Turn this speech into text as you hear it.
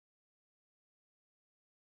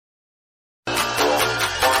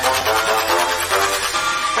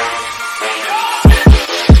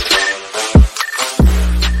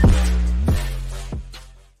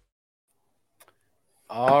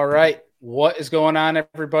is going on,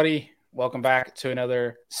 everybody? Welcome back to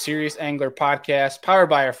another Serious Angler podcast powered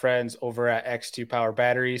by our friends over at X2 Power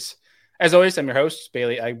Batteries. As always, I'm your host,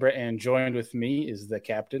 Bailey Egbert, and joined with me is the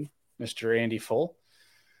captain, Mr. Andy Full.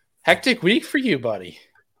 Hectic week for you, buddy.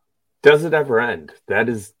 Does it ever end? That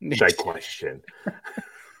is the question.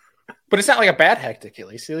 But it's not like a bad hectic, at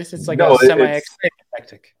least. At least it's like a semi-exciting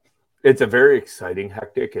hectic. It's a very exciting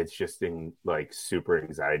hectic. It's just super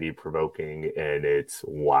anxiety provoking, and it's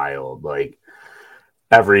wild. Like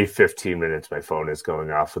every 15 minutes, my phone is going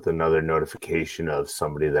off with another notification of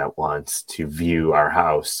somebody that wants to view our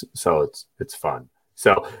house. So it's fun.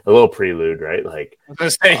 So a little prelude, right? Like I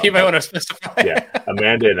was going to say, you might want to specify. Yeah,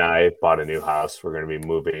 Amanda and I bought a new house. We're going to be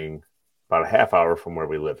moving about a half hour from where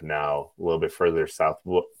we live now, a little bit further south,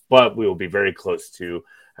 but we will be very close to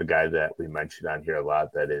a guy that we mentioned on here a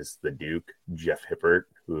lot. That is the Duke, Jeff Hippert,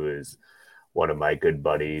 who is one of my good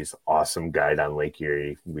buddies, awesome guide on Lake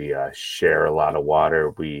Erie. We share a lot of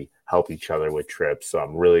water. We help each other with trips. So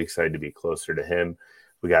I'm really excited to be closer to him.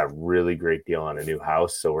 We got a really great deal on a new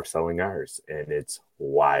house, so we're selling ours. And it's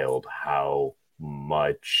wild how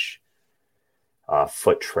much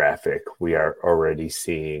foot traffic we are already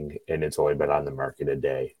seeing, and it's only been on the market a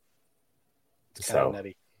day. It's kind of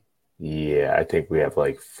nutty. Yeah, I think we have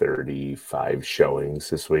like 35 showings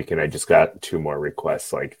this week, and I just got 2 more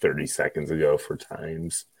requests like 30 seconds ago for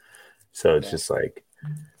times. So it's just like,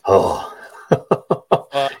 oh.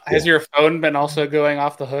 Has your phone been also going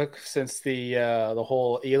off the hook since the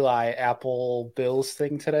whole Eli Apple Bills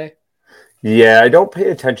thing today? Yeah, I don't pay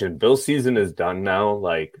attention. Bills season is done now.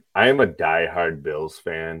 Like, I am a diehard Bills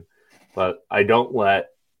fan, but I don't let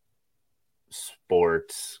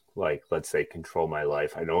sports, like, let's say, control my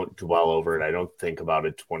life. I don't dwell over it. I don't think about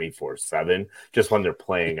it 24/7. Just when they're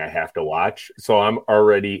playing, I have to watch. So I'm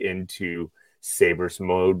already into Sabres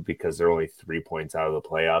mode because they're only 3 points out of the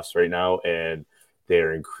playoffs right now, and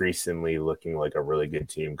they're increasingly looking like a really good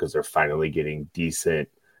team because they're finally getting decent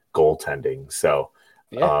goaltending. So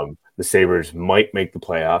the Sabres might make the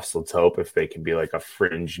playoffs. Let's hope, if they can be like a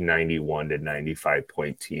fringe 91 to 95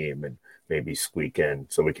 point team and maybe squeak in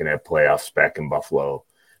so we can have playoffs back in Buffalo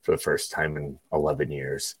for the first time in 11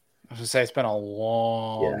 years. I was going to say it's been a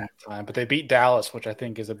long time, but they beat Dallas, which I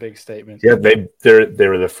think is a big statement. Yeah, they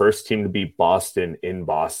were the first team to beat Boston in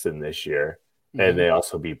Boston this year. And they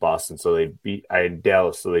also beat Boston. So they beat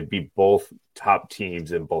Dallas. So they beat both top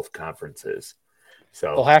teams in both conferences.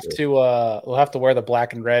 So they'll have to wear the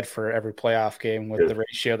black and red for every playoff game with the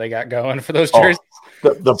ratio they got going for those jerseys.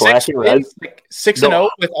 The black and red, like 6-0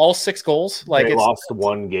 with all 6 goals. Like they lost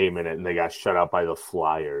 1 game in it, and they got shut out by the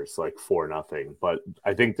Flyers, like 4-0. But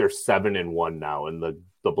I think they're 7-1 now in the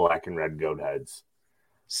black and red Goatheads.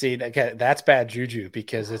 See, that's bad juju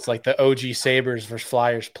because it's like the OG Sabres versus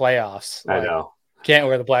Flyers playoffs. Like, I know. Can't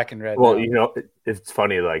wear the black and red. Well, now. It's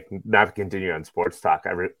funny, like, not to continue on sports talk.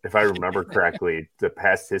 If I remember correctly, the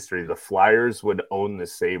past history, the Flyers would own the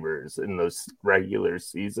Sabres in those regular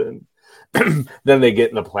season. Then they get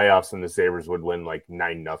in the playoffs, and the Sabres would win like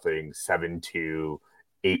 9-0, 7-2,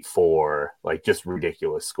 8-4, like just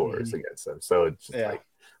ridiculous scores against them. So it's just like,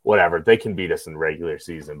 whatever. They can beat us in regular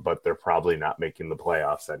season, but they're probably not making the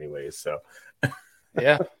playoffs anyways. So,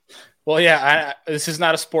 yeah. Well, this is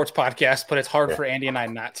not a sports podcast, but it's hard for Andy and I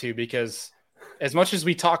not to, because as much as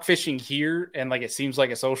we talk fishing here and like it seems like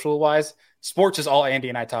it social wise, sports is all Andy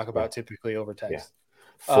and I talk about typly over text.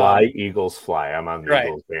 Fly, Eagles, fly. I'm on the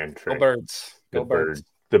Eagles band train. Go birds. Go birds.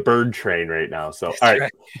 The bird train right now. So, all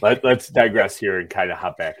right, let's digress here and kind of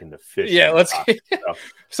hop back into fishing. Yeah, let's.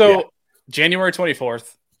 So January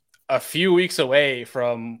 24th, a few weeks away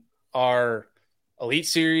from our Elite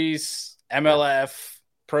Series, MLF,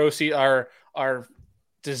 Pro C, our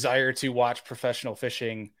desire to watch professional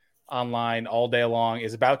fishing online all day long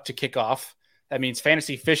is about to kick off. That means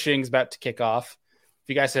fantasy fishing is about to kick off. If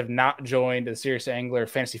you guys have not joined the Serious Angler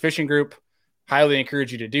Fantasy Fishing Group, highly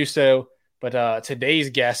encourage you to do so. But today's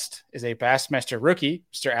guest is a Bassmaster rookie,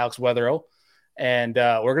 Mr. Alex Wetherill. And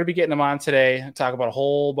we're going to be getting him on today and talk about a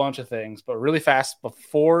whole bunch of things. But really fast,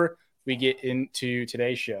 before we get into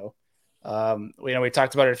today's show, we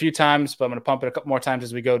talked about it a few times, but I'm going to pump it a couple more times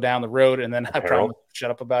as we go down the road, and then I promise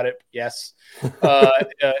shut up about it. Yes.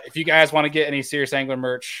 If you guys want to get any Serious Angler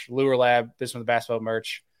merch, Lure Lab, Business with the Bass Boat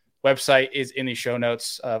merch, website is in the show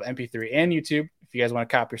notes of MP3 and YouTube if you guys want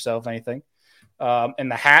to cop yourself anything.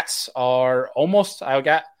 And the hats are almost – I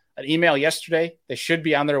got an email yesterday. They should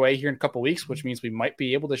be on their way here in a couple weeks, which means we might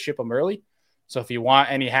be able to ship them early. So if you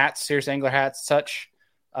want any hats, Serious Angler hats, such,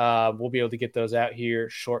 we'll be able to get those out here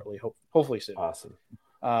shortly, hopefully soon. Awesome.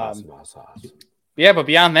 Yeah, but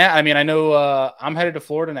beyond that, I mean, I know I'm headed to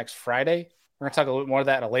Florida next Friday. We're going to talk a little bit more of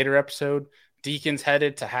that in a later episode. Deacon's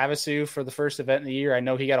headed to Havasu for the first event of the year. I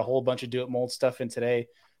know he got a whole bunch of Do It Mold stuff in today.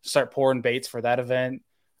 Start pouring baits for that event.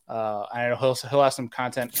 I know he'll have some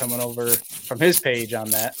content coming over from his page on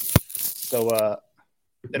that. So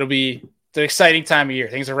it'll be an exciting time of year.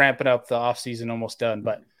 Things are ramping up. The off season almost done,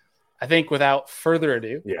 but I think without further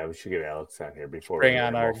ado, we should get Alex on here before bring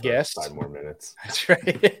on our guest. 5 more minutes. That's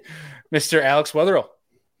right, Mr. Alex Wetherill.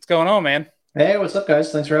 What's going on, man? Hey, what's up,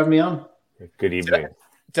 guys? Thanks for having me on. Good evening.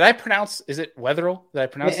 Did I pronounce? Is it Wetherill? Did I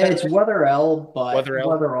pronounce that? It's Wetherill, but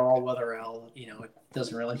Wetherill. It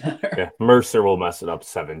doesn't really matter. Yeah, Mercer will mess it up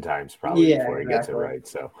 7 times probably before he gets it right.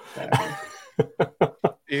 So,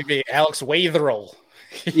 it'd be Alex Wetherill.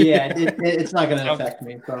 It's not going to affect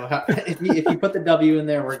me. So if you put the W in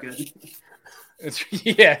there, we're good.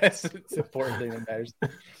 It's important thing that matters.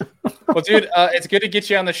 Well, dude, it's good to get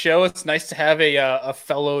you on the show. It's nice to have a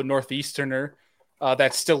fellow Northeasterner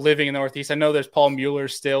that's still living in the Northeast. I know there's Paul Mueller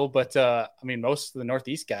still, but I mean, most of the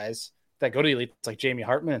Northeast guys that go to the Elite, it's like Jamie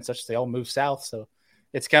Hartman and such, they all move south. So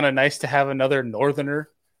it's kind of nice to have another Northerner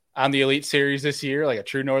on the Elite Series this year, like a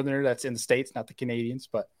true Northerner that's in the States, not the Canadians.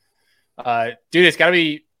 But dude, it's got to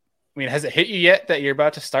be. I mean, has it hit you yet that you're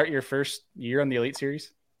about to start your first year on the Elite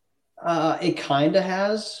Series? It kind of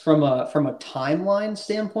has from a timeline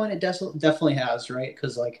standpoint. It definitely has, right?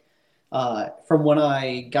 Because from when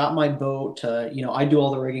I got my boat to, I do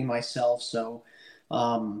all the rigging myself. So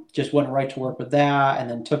just went right to work with that, and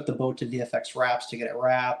then took the boat to VFX Wraps to get it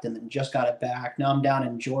wrapped, and then just got it back. Now I'm down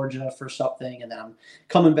in Georgia for something, and then I'm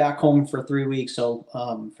coming back home for 3 weeks. So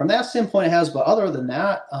from that standpoint, it has. But other than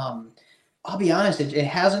that, I'll be honest, it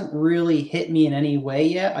hasn't really hit me in any way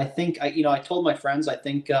yet. I think I told my friends, I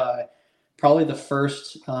think probably the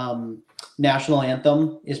first national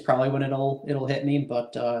anthem is probably when it'll hit me.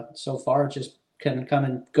 But so far, it just can come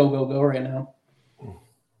and go right now.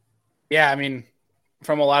 Yeah, I mean,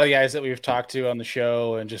 from a lot of the guys that we've talked to on the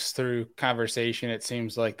show and just through conversation, it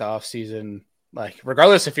seems like the off season, like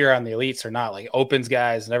regardless if you're on the Elites or not, like opens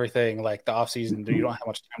guys and everything, like the off season, you don't have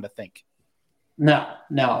much time to think. No,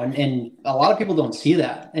 and a lot of people don't see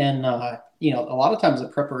that, and a lot of times the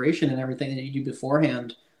preparation and everything that you do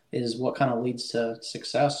beforehand is what kind of leads to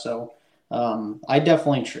success. So I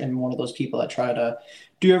definitely am one of those people that try to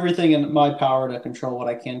do everything in my power to control what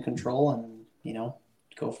I can control, and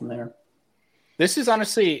go from there. This is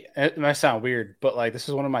honestly, it might sound weird, but like this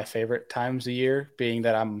is one of my favorite times of year, being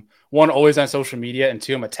that I'm one, always on social media, and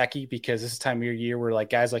two, I'm a techie, because this is time of year where like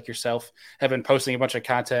guys like yourself have been posting a bunch of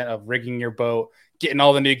content of rigging your boat, getting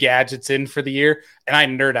all the new gadgets in for the year. And I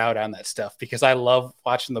nerd out on that stuff because I love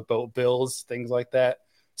watching the boat builds, things like that.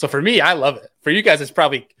 So for me, I love it. For you guys, it's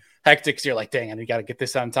probably hectic because you're like, dang, I got to get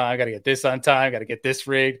this on time. Got to get this on time. Got to get this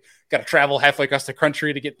rigged. Got to travel halfway across the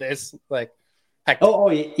country to get this. Like, heck. Oh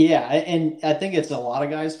yeah, and I think it's a lot of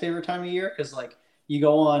guys' favorite time of year because like you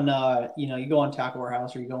go on, you go on Tackle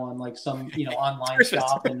Warehouse, or you go on like some online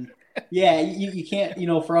shop, and you can't,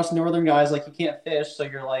 for us northern guys, like you can't fish, so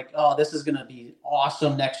you're like, oh, this is gonna be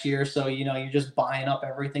awesome next year, so you're just buying up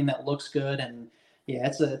everything that looks good, and yeah,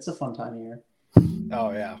 it's a fun time of year. Oh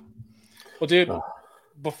yeah, well, dude,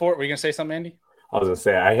 before were you gonna say something, Andy? I was going to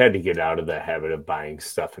say, I had to get out of the habit of buying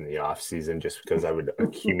stuff in the off season just because I would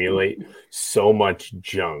accumulate so much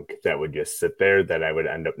junk that would just sit there that I would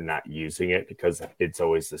end up not using it because it's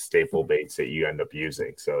always the staple baits that you end up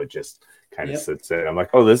using. So it just kind of sits there. I'm like,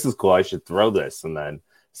 oh, this is cool. I should throw this. And then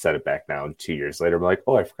set it back down 2 years later. I'm like,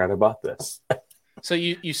 oh, I forgot I bought this. So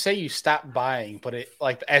you say you stopped buying, but it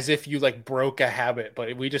like as if you like broke a habit,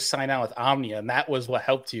 but we just signed on with Omnia, and that was what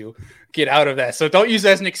helped you get out of that. So don't use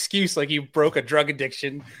that as an excuse like you broke a drug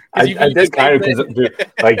addiction. I did kind of,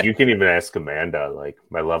 like you can even ask Amanda, like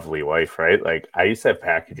my lovely wife, right? Like I used to have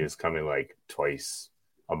packages coming like twice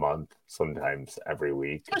a month, sometimes every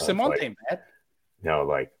week. Twice a month ain't bad. No,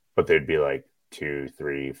 like, but they'd be like $200,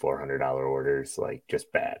 $300, $400 orders, like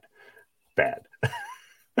just bad.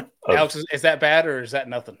 Alex, is that bad or is that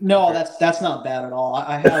nothing? No, that's not bad at all.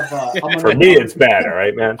 I have for me, it's bad. All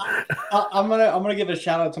right, man. I'm gonna give a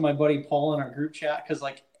shout out to my buddy Paul in our group chat because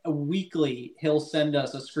like weekly he'll send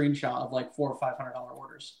us a screenshot of like $400 or $500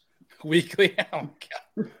 orders. Weekly, oh my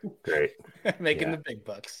god, great, making the big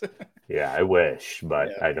bucks. Yeah, I wish,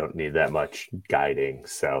 but I don't need that much guiding.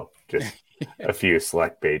 So just a few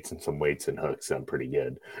select baits and some weights and hooks. I'm pretty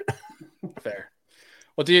good. Fair.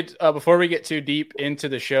 Well, dude, before we get too deep into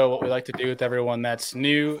the show, what we like to do with everyone that's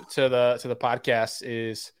new to the podcast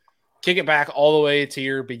is kick it back all the way to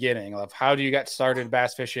your beginning of how do you get started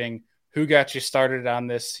bass fishing? Who got you started on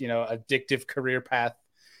this, addictive career path?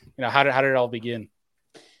 How did it all begin?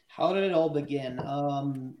 How did it all begin?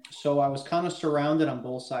 So I was kind of surrounded on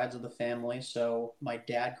both sides of the family. So my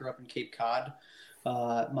dad grew up in Cape Cod.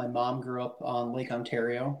 My mom grew up on Lake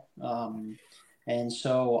Ontario. And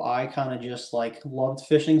so I kind of just like loved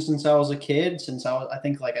fishing since I was a kid. Since I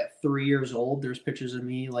think like at 3 years old, there's pictures of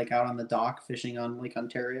me like out on the dock fishing on Lake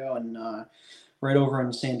Ontario and right over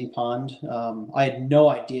in Sandy Pond. I had no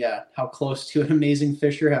idea how close to an amazing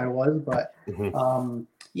fisher I was, but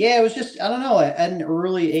yeah, it was just, I don't know. At an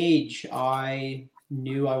early age, I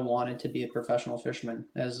knew I wanted to be a professional fisherman,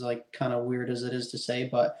 as like kind of weird as it is to say.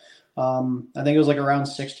 But I think it was like around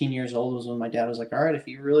 16 years old was when my dad was like, all right, if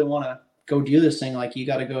you really want to go do this thing, like you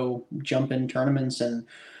got to go jump in tournaments. And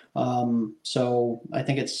so I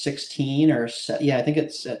think it's 16 yeah, I think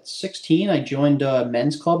it's at 16. I joined a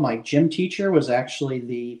men's club. My gym teacher was actually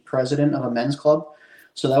the president of a men's club.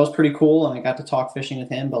 So that was pretty cool. And I got to talk fishing with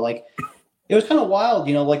him, but like, it was kind of wild,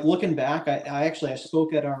 like looking back, I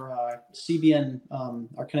spoke at our CBN,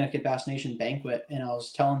 our Connecticut Bass Nation banquet, and I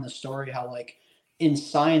was telling this story how like in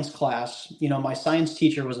science class, my science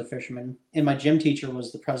teacher was a fisherman and my gym teacher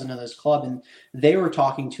was the president of this club, and they were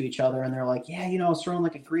talking to each other and they're like, yeah, I was throwing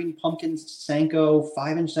like a green pumpkin Senko,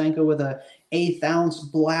 5-inch Senko with a 1/8 ounce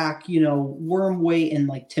black, worm weight. And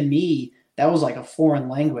like, to me, that was like a foreign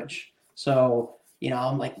language. So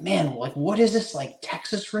I'm like, man, like, what is this like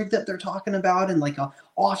Texas rig that they're talking about, and like a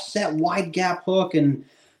offset wide gap hook? And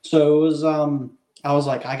so it was, I was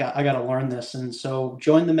like, I got to learn this. And so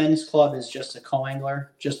joined the men's club as just a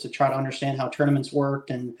co-angler, just to try to understand how tournaments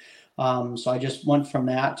worked. And so I just went from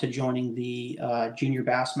that to joining the Junior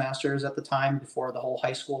Bassmasters at the time before the whole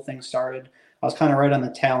high school thing started. I was kind of right on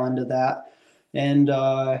the tail end of that. And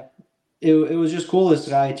it was just cool. This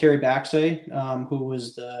guy, Terry Baxay, who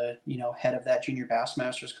was the, head of that Junior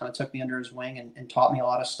Bassmasters, kind of took me under his wing and taught me a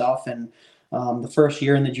lot of stuff. And the first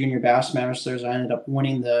year in the Junior Bassmasters, I ended up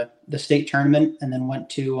winning the state tournament, and then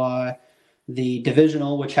went to the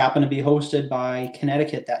divisional, which happened to be hosted by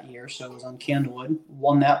Connecticut that year. So it was on Candlewood,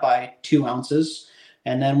 won that by 2 ounces,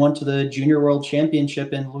 and then went to the Junior World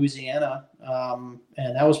Championship in Louisiana. And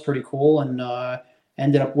that was pretty cool. And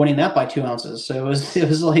ended up winning that by 2 ounces. So it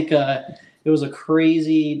was like it was a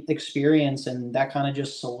crazy experience, and that kind of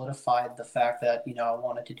just solidified the fact that I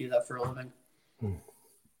wanted to do that for a living.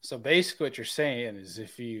 So basically, what you're saying is,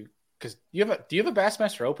 because do you have a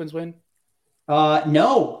Bassmaster Opens win?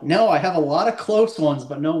 No, I have a lot of close ones,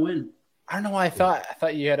 but no win. I don't know why I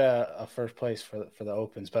thought you had a first place for the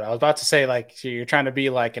Opens, but I was about to say, like, so you're trying to be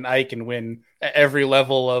like an Ike and win at every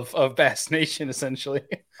level of Bass Nation, essentially.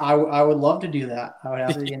 I would love to do that. I would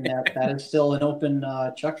have to get that. That is still an open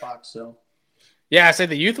checkbox. So. Yeah, I say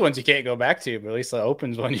the youth ones you can't go back to, but at least the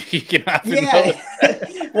Opens one you can have. Yeah.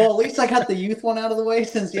 Well, at least I got the youth one out of the way,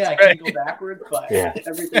 since I can't go backwards, but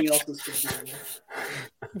everything else is still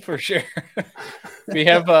good. For sure. We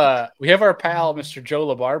have our pal Mr.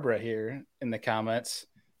 Joe LaBarbera here in the comments,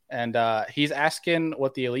 and he's asking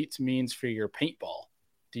what the Elites means for your paintball.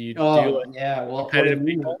 Do you do it? Yeah, well, competitive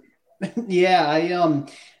paintball? Yeah,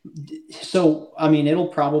 so I mean, it'll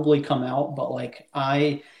probably come out, but like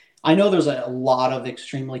I know there's a lot of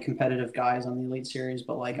extremely competitive guys on the Elite Series,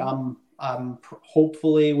 but like I'm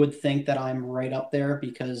hopefully would think that I'm right up there,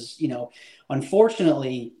 because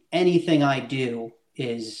unfortunately anything I do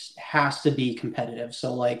has to be competitive.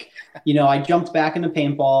 So like I jumped back into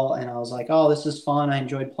paintball and I was like, oh, this is fun, I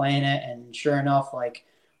enjoyed playing it. And sure enough, like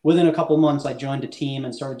within a couple months I joined a team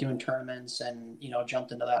and started doing tournaments and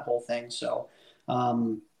jumped into that whole thing. So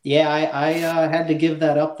I had to give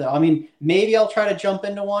that up, though. I mean, maybe I'll try to jump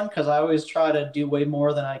into one, because I always try to do way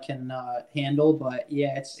more than I can handle. But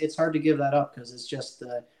yeah, it's hard to give that up, because it's just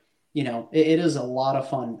it is a lot of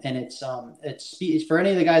fun, and it's speed for any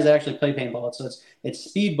of the guys that actually play paintball.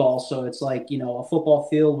 It's speedball, so it's like a football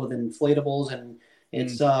field with inflatables, and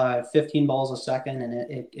it's 15 balls a second,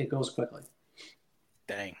 and it goes quickly.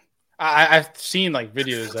 Dang, I've seen like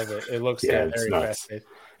videos of it. It looks very fast.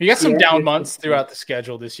 You got some down months throughout the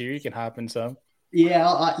schedule this year. You can hop in some.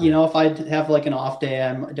 Yeah, if I have like an off day,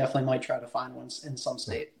 I definitely might try to find one in some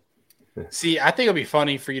state. See, I think it'll be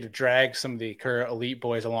funny for you to drag some of the current Elite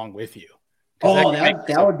boys along with you. Oh,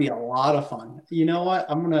 that would be a lot of fun. You know what?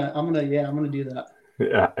 I'm gonna do that.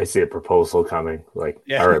 Yeah, I see a proposal coming. Like,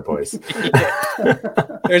 all right, boys.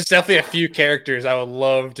 There's definitely a few characters I would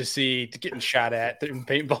love to see getting shot at in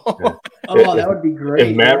paintball. Yeah. Oh, that would be great.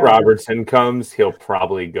 If Matt Robertson comes, he'll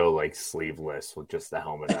probably go like sleeveless with just the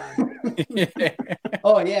helmet on.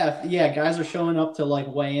 Oh yeah. Guys are showing up to like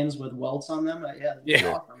weigh-ins with welts on them.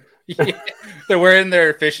 Yeah. Awesome. Yeah. They're wearing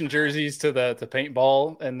their fishing jerseys to the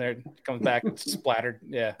paintball, and they're comes back splattered.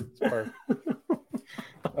 Yeah, it's perfect.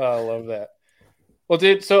 Oh, I love that. Well,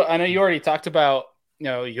 dude, so I know you already talked about,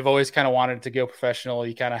 you've always kind of wanted to go professional.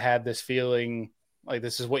 You kind of had this feeling like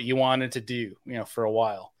this is what you wanted to do, for a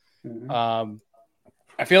while. Mm-hmm.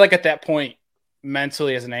 I feel like at that point,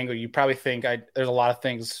 mentally as an angler, you probably think there's a lot of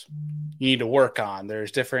things you need to work on.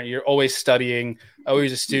 You're always studying,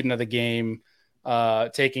 always a student of the game,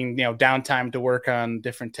 taking, downtime to work on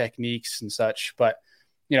different techniques and such. But,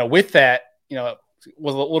 with that,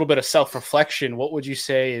 with a little bit of self-reflection, what would you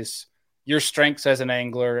say is your strengths as an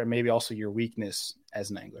angler and maybe also your weakness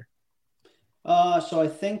as an angler? So I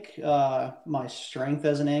think my strength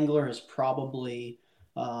as an angler is probably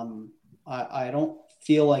I don't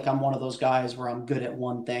feel like I'm one of those guys where I'm good at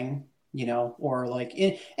one thing, or like,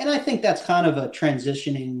 and I think that's kind of a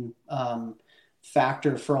transitioning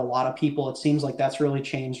factor for a lot of people. It seems like that's really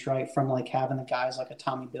changed, right? From like having the guys like a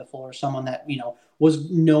Tommy Biffle or someone that,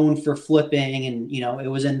 was known for flipping and, it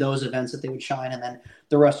was in those events that they would shine. And then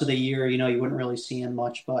the rest of the year, you wouldn't really see him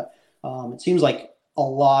much, but it seems like a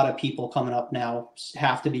lot of people coming up now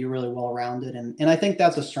have to be really well-rounded. And I think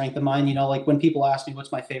that's a strength of mine. Like when people ask me,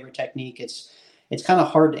 what's my favorite technique? It's kind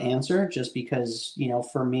of hard to answer just because,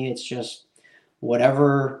 for me, it's just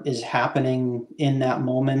whatever is happening in that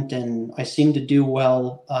moment. And I seem to do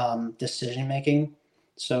well decision-making.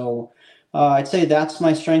 So I'd say that's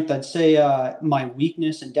my strength. I'd say my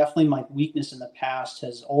weakness, and definitely my weakness in the past,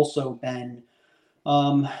 has also been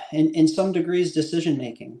in some degrees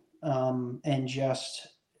decision-making. And just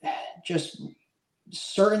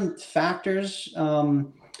certain factors,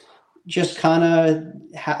 just kind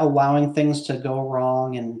of allowing things to go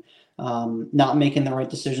wrong and not making the right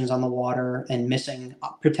decisions on the water and missing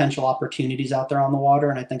potential opportunities out there on the water.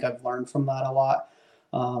 And I think I've learned from that a lot.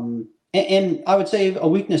 And I would say a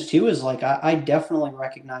weakness too is like I definitely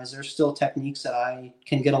recognize there's still techniques that I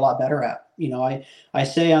can get a lot better at. I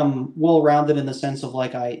say I'm well-rounded in the sense of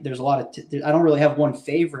like there's a lot of I don't really have one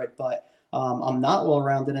favorite, but I'm not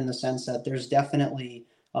well-rounded in the sense that there's definitely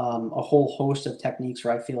a whole host of techniques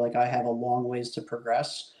where I feel like I have a long ways to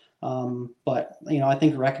progress. But I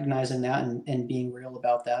think recognizing that and being real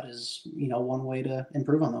about that is one way to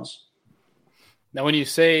improve on those. Now, when you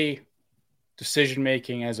say decision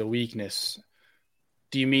making as a weakness,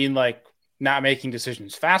 do you mean like not making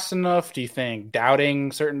decisions fast enough? Do you think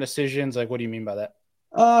doubting certain decisions? Like, what do you mean by that?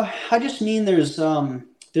 I just mean there's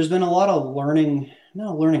been a lot of learning,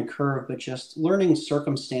 not a learning curve, but just learning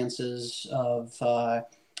circumstances of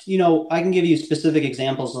I can give you specific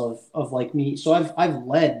examples of like me. So I've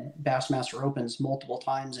led Bassmaster Opens multiple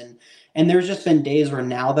times, and there's just been days where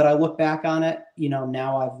now that I look back on it,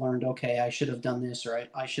 now I've learned, okay, I should have done this, or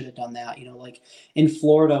I should have done that. Like in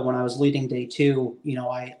Florida when I was leading day two,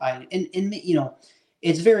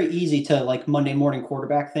 it's very easy to like Monday morning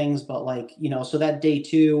quarterback things, but like, so that day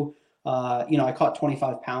two, I caught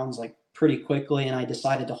 25 pounds like pretty quickly, and I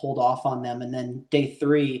decided to hold off on them. And then day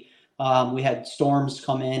three, we had storms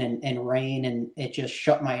come in and rain, and it just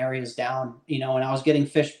shut my areas down, and I was getting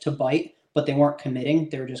fish to bite, but they weren't committing.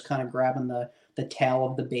 They were just kind of grabbing the tail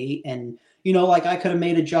of the bait. And, like I could have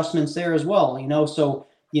made adjustments there as well, so,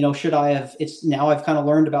 should I have, now I've kind of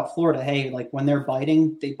learned about Florida. Hey, like when they're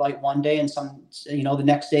biting, they bite one day and some, the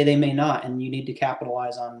next day they may not, and you need to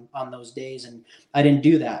capitalize on those days. And I didn't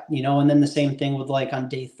do that, and then the same thing with like on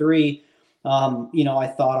day three, I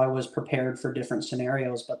thought I was prepared for different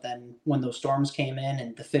scenarios, but then when those storms came in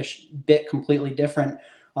and the fish bit completely different,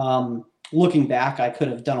 looking back, I could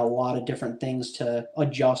have done a lot of different things to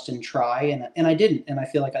adjust and try, and I didn't, and I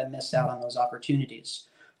feel like I missed out on those opportunities.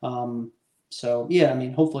 So yeah, I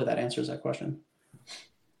mean, hopefully that answers that question.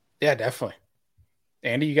 Yeah, definitely.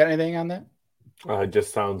 Andy, you got anything on that? It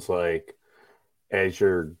just sounds like as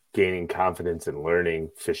you're gaining confidence and learning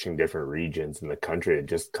fishing different regions in the country, it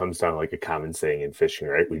just comes down like a common saying in fishing,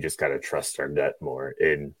 right? We just got to trust our gut more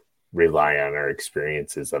and rely on our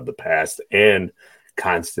experiences of the past and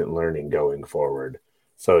constant learning going forward.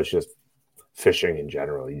 So it's just fishing in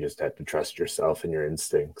general. You just have to trust yourself and your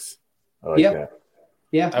instincts. I like that.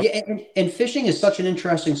 Yeah. And fishing is such an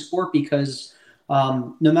interesting sport because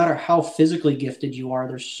no matter how physically gifted you are,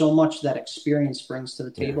 there's so much that experience brings to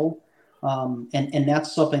the table. Yeah. And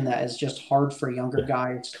that's something that is just hard for younger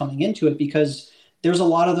guys coming into it, because there's a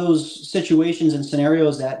lot of those situations and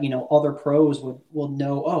scenarios that, other pros will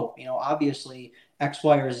know, obviously X,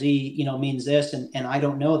 Y, or Z, means this. And I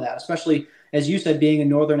don't know that, especially as you said, being a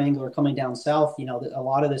Northern angler coming down south, a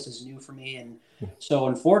lot of this is new for me. And so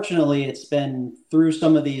unfortunately it's been through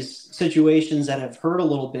some of these situations that have hurt a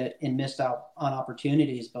little bit and missed out on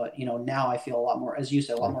opportunities. But, now I feel a lot more, as you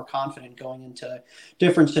said, a lot more confident going into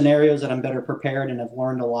different scenarios that I'm better prepared and have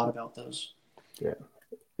learned a lot about those. Yeah.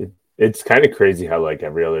 It's kind of crazy how like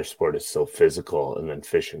every other sport is so physical, and then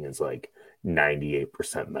fishing is like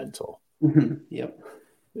 98% mental. Yep.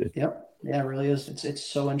 Yep. Yeah, it really is. It's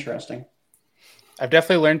so interesting. I've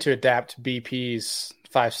definitely learned to adapt BP's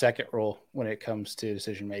 5-second rule when it comes to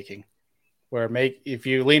decision making. Where if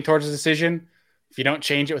you lean towards a decision, if you don't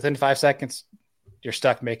change it within 5 seconds, you're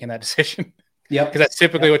stuck making that decision. Yep. Because that's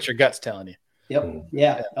typically what your gut's telling you. Yep.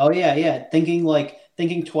 Yeah. Oh yeah. Yeah. Thinking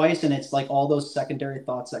twice, and it's like all those secondary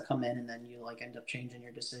thoughts that come in, and then you like end up changing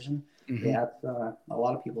your decision. Mm-hmm. Yeah. A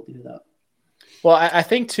lot of people do that. Well, I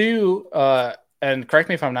think too, and correct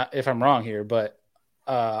me if I'm wrong here, but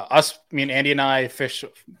me and Andy and I fish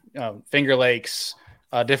Finger Lakes,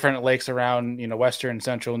 different lakes around western and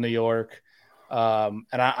central New York, and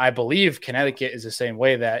I believe Connecticut is the same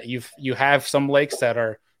way, that you have some lakes that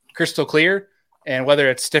are crystal clear, and whether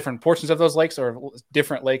it's different portions of those lakes or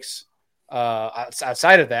different lakes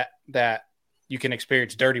outside of that you can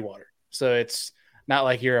experience dirty water. So it's not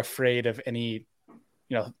like you're afraid of any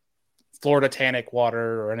Florida tannic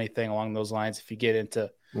water or anything along those lines if you get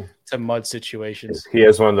into mud situations. He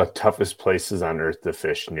has one of the toughest places on earth to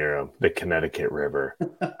fish near him, the Connecticut River.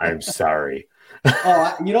 I'm sorry. You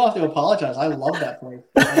don't have to apologize. I love that place.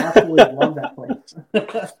 I absolutely love that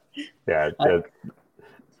place. Yeah,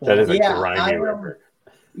 that is a grimy river.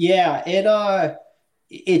 Yeah,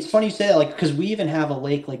 it's funny you say that, like, because we even have a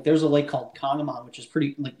lake, like there's a lake called Congamon, which is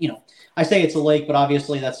pretty, like, I say it's a lake, but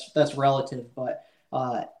obviously that's relative, but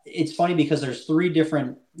it's funny because there's 3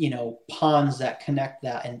 different, ponds that connect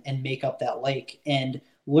that and make up that lake. And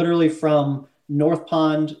literally from North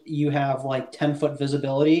Pond, you have like 10-foot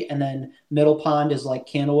visibility. And then Middle Pond is like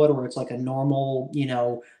Candlewood, where it's like a normal,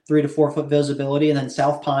 3 to 4 foot visibility. And then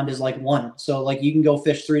South Pond is like 1. So like you can go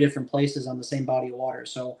fish 3 different places on the same body of water.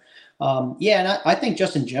 So and I think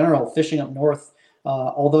just in general, fishing up north,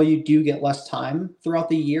 although you do get less time throughout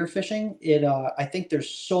the year fishing, I think there's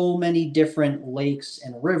so many different lakes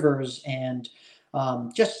and rivers and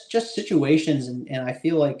just situations, and I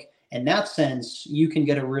feel like in that sense you can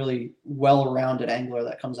get a really well-rounded angler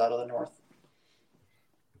that comes out of the north.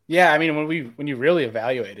 Yeah, I mean, when you really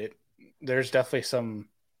evaluate it, there's definitely some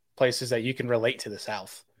places that you can relate to the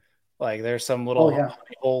south. Like there's some little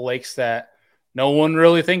old lakes that no one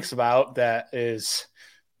really thinks about that is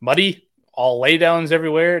muddy, all laydowns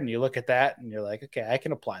everywhere, and you look at that and you're like, okay, I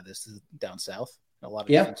can apply this to down south in a lot of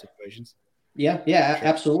different situations. Yeah, sure.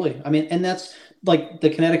 Absolutely. I mean, and that's like the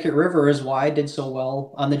Connecticut River is why I did so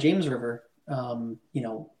well on the James River,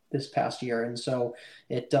 this past year. And so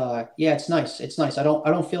it's nice. It's nice. I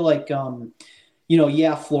don't feel like,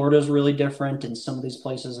 Florida is really different and some of these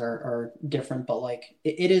places are different, but like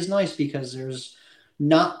it is nice because there's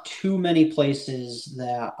not too many places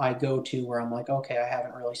that I go to where I'm like, okay, I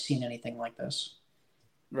haven't really seen anything like this.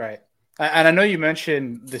 Right. And I know you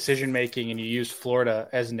mentioned decision-making and you used Florida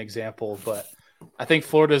as an example, but I think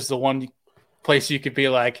Florida is the one place you could be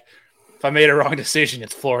like, if I made a wrong decision,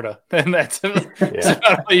 it's Florida. And that's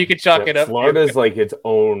you could chalk it up. Florida is like its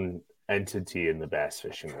own entity in the bass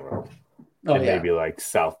fishing world. Maybe like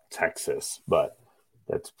South Texas, but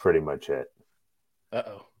that's pretty much it.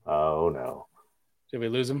 Uh-oh. Oh, no. Did we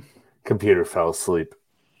lose him? Computer fell asleep.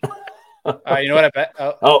 You know what I bet?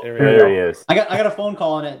 There he is. I got a phone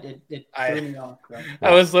call and it threw me off. So.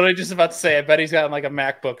 I was literally just about to say, I bet he's got like a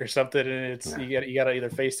MacBook or something, and it's you got to either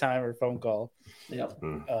FaceTime or phone call. Yep.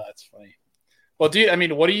 That's funny. Well, dude, I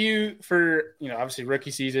mean, what do you for obviously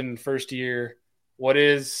rookie season, first year? What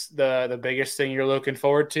is the biggest thing you're looking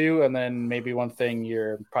forward to, and then maybe one thing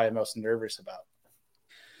you're probably most nervous about?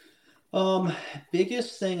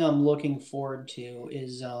 Biggest thing I'm looking forward to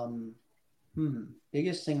is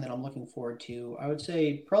biggest thing that I'm looking forward to, I would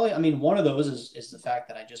say probably, I mean, one of those is the fact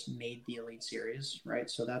that I just made the Elite Series, right?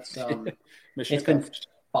 So that's it's been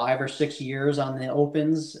 5 or 6 years on the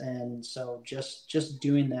Opens, and so just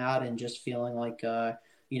doing that and just feeling like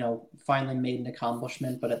finally made an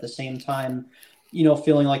accomplishment, but at the same time,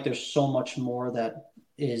 feeling like there's so much more that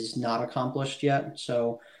is not accomplished yet.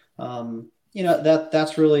 So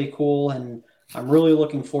that's really cool, and I'm really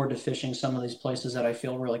looking forward to fishing some of these places that I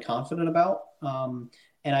feel really confident about.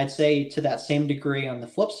 And I'd say to that same degree on the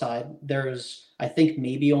flip side, there's, I think,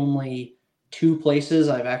 maybe only 2 places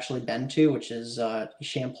I've actually been to, which is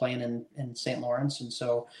Champlain and St. Lawrence. And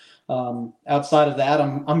so outside of that,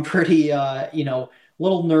 I'm pretty,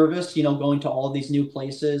 little nervous, going to all of these new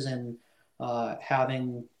places and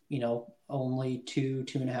having, only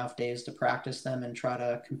 2.5 days to practice them and try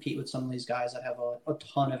to compete with some of these guys that have a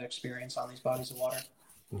ton of experience on these bodies of water.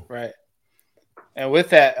 Right. And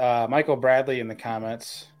with that, Michael Bradley in the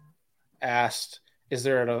comments asked, is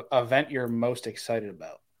there an event you're most excited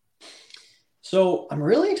about? So I'm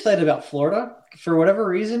really excited about Florida for whatever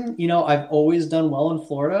reason. I've always done well in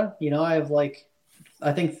Florida. I have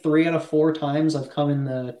I think 3 out of 4 times I've come in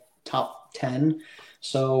the top 10.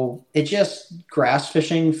 So it just grass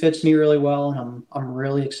fishing fits me really well, and I'm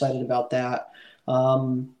really excited about that.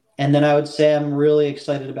 And then I would say I'm really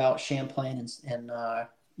excited about Champlain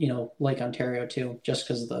and Lake Ontario too, just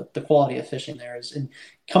because the quality of fishing there is, and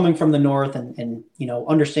coming from the north and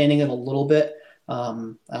understanding it a little bit.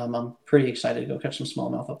 I'm pretty excited to go catch some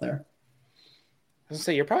smallmouth up there. I was gonna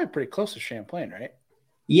say you're probably pretty close to Champlain, right?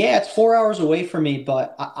 Yeah, it's 4 hours away from me,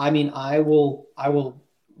 but I mean, I will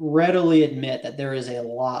readily admit that there is a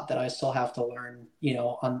lot that I still have to learn,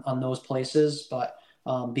 on those places. But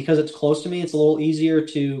because it's close to me, it's a little easier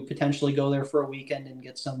to potentially go there for a weekend and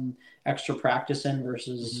get some extra practice in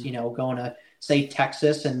versus, going to say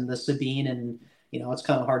Texas and the Sabine, and it's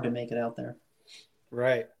kind of hard to make it out there.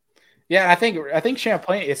 Right. Yeah, I think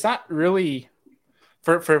Champlain. It's not really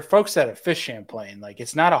for folks that have fished Champlain. Like,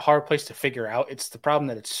 it's not a hard place to figure out. It's the problem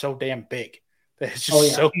that it's so damn big that it's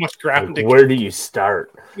just so much ground. Like, where do you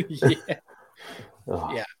start? Yeah,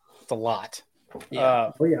 yeah, it's a lot.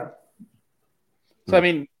 Yeah. So I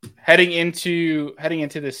mean, heading into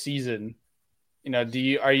this season,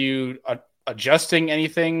 are you adjusting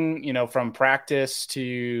anything, from practice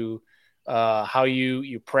to how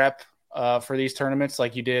you prep for these tournaments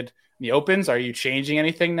like you did in the Opens? Are you changing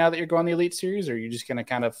anything now that you're going the Elite Series, or are you just going to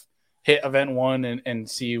kind of hit event 1 and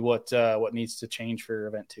see what needs to change for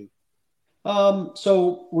event 2?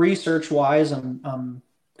 So research wise, I'm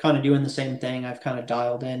kind of doing the same thing. I've kind of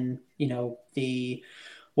dialed in,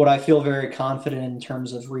 what I feel very confident in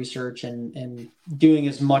terms of research and doing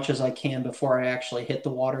as much as I can before I actually hit the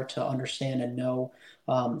water to understand and know.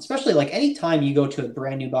 Especially like anytime you go to a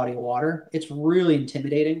brand new body of water, it's really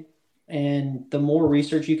intimidating. And the more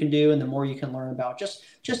research you can do and the more you can learn about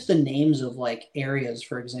just the names of like areas,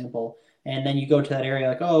 for example, and then you go to that area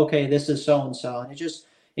like, oh, okay, this is so-and-so. And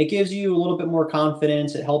it gives you a little bit more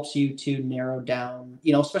confidence. It helps you to narrow down,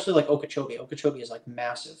 especially like Okeechobee. Okeechobee is like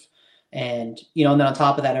massive. And, and then on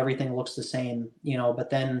top of that, everything looks the same, but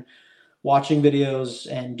then watching videos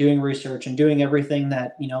and doing research and doing everything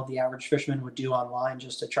that, the average fisherman would do online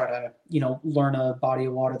just to try to, learn a body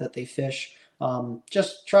of water that they fish,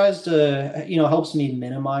 just tries to, helps me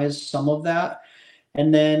minimize some of that.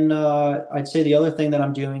 And then I'd say the other thing that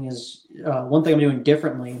I'm doing is one thing I'm doing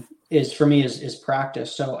differently is for me is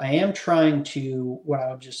practice. So I am trying to, what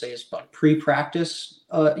I would just say is pre-practice,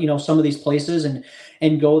 some of these places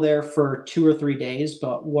and go there for 2 or 3 days.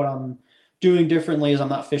 But what I'm doing differently is I'm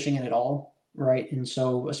not fishing it at all. Right. And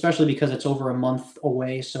so, especially because it's over a month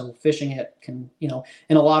away. So fishing it can,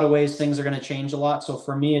 in a lot of ways, things are going to change a lot. So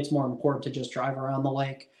for me, it's more important to just drive around the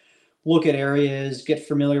lake, look at areas, get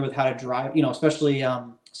familiar with how to drive, especially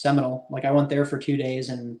Seminole. Like I went there for 2 days,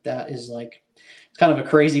 and that is like, it's kind of a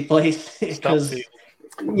crazy place because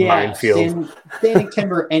standing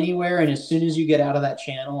timber anywhere. And as soon as you get out of that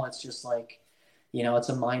channel, it's just like, it's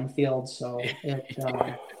a minefield. So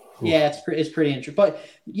it's pretty interesting. But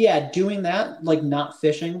yeah, doing that, like not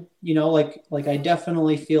fishing, like I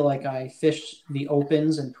definitely feel like I fished the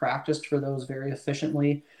Opens and practiced for those very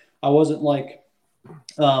efficiently. I wasn't like,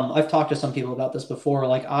 I've talked to some people about this before.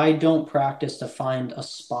 Like I don't practice to find a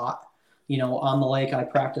spot, on the lake. I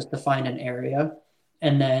practice to find an area,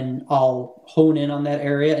 and then I'll hone in on that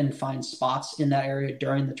area and find spots in that area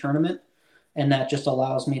during the tournament. And that just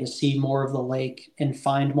allows me to see more of the lake and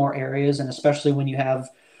find more areas. And especially when you have,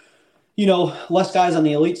 less guys on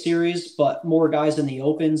the Elite Series, but more guys in the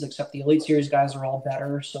Opens, except the Elite Series guys are all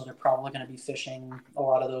better. So they're probably going to be fishing a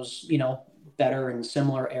lot of those, better and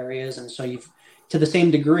similar areas. And so to the same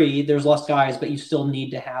degree, there's less guys, but you still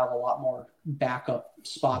need to have a lot more backup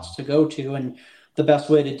spots to go to. And the best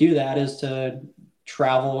way to do that is to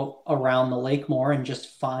travel around the lake more and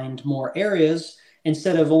just find more areas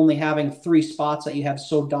instead of only having 3 spots that you have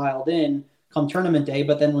so dialed in come tournament day.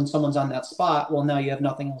 But then when someone's on that spot, well, now you have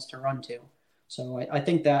nothing else to run to. So I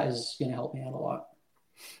think that is going to help me out a lot.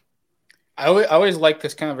 I always like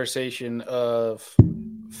this conversation of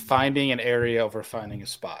finding an area over finding a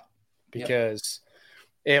spot, because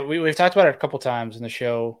we've talked about it a couple times in the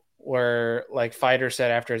show where like Fighter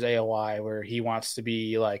said after his AOI where he wants to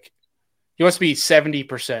be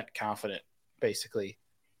 70% confident, basically.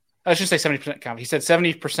 I should say 70% confident. He said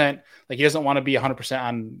 70%, like he doesn't want to be 100%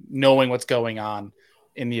 on knowing what's going on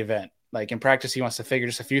in the event. Like in practice, he wants to figure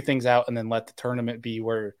just a few things out and then let the tournament be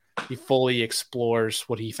where he fully explores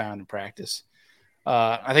what he found in practice.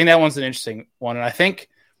 I think that one's an interesting one. And I think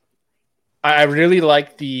I really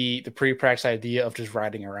like the pre-practice idea of just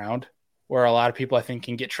riding around, where a lot of people I think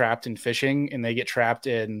can get trapped in fishing, and they get trapped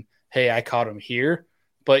in hey, I caught him here,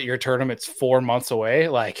 but your tournament's 4 months away.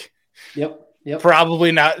 Like, Yep.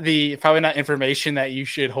 probably not information that you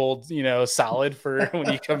should hold, solid for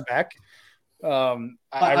when you come back.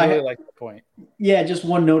 I really like the point. Yeah, just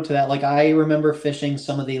one note to that. Like, I remember fishing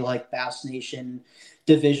some of the like Bass Nation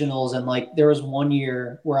divisionals, and like there was one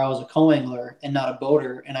year where I was a co-angler and not a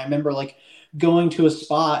boater, and I remember like going to a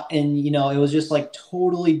spot, and it was just like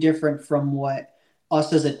totally different from what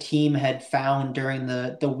us as a team had found during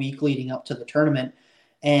the week leading up to the tournament.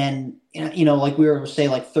 And like we were, say,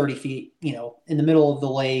 like 30 feet in the middle of the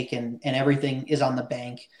lake, and everything is on the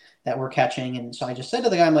bank that we're catching. And so I just said to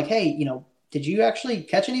the guy, I'm like, hey, did you actually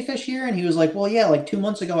catch any fish here? And he was like, well, yeah, like 2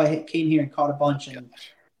 months ago I came here and caught a bunch. And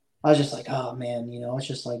I was just like, oh man, it's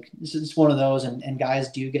just like, it's one of those, and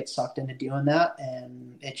guys do get sucked into doing that,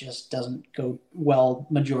 and it just doesn't go well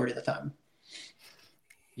majority of the time.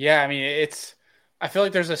 Yeah. I mean, I feel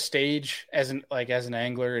like there's a stage as an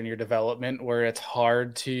angler in your development where it's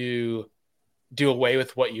hard to do away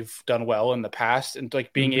with what you've done well in the past, and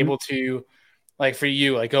like being able to, like for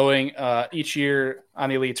you, like going each year on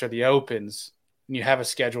the elites or the opens, and you have a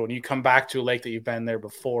schedule and you come back to a lake that you've been there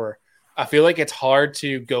before. I feel like it's hard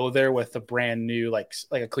to go there with a brand new, like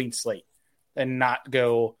a clean slate, and not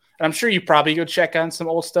go. And I'm sure you probably go check on some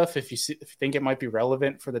old stuff if you think it might be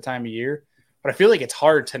relevant for the time of year. But I feel like it's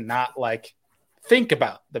hard to not like think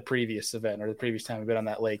about the previous event or the previous time you've been on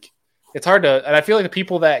that lake. It's hard to, and I feel like the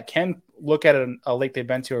people that can look at a lake they've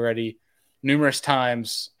been to already numerous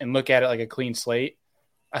times and look at it like a clean slate,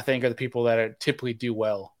 I think are the people that typically do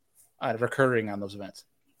well at recurring on those events.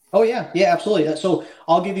 Oh yeah, absolutely. So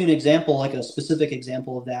I'll give you an example, like a specific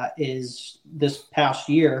example of that is this past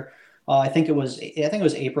year. I think it was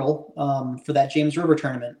April for that James River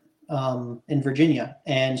tournament in Virginia,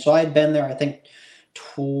 and so I had been there, I think,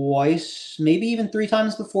 twice, maybe even 3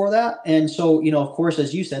 times before that. And so, of course,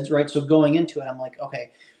 as you said, right. So going into it, I'm like,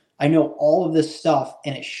 okay, I know all of this stuff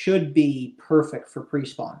and it should be perfect for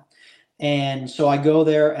pre-spawn. And so I go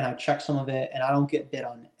there and I check some of it and I don't get bit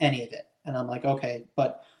on any of it. And I'm like, okay,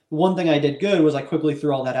 but one thing I did good was I quickly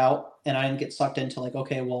threw all that out and I didn't get sucked into like,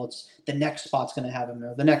 okay, well, it's the next spot's going to have him,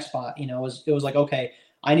 or the next spot, it was like, okay,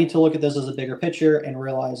 I need to look at this as a bigger picture and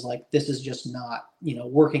realize like, this is just not,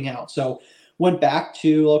 working out. So went back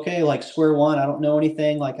to, okay, like square one. I don't know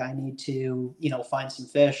anything. Like I need to, find some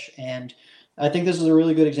fish. And I think this is a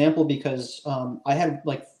really good example because I had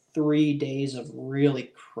like 3 days of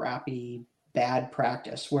really crappy, bad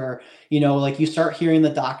practice where, like you start hearing the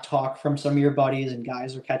dock talk from some of your buddies and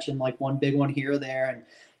guys are catching like one big one here or there. And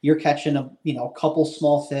you're catching a couple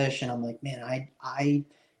small fish. And I'm like, man, I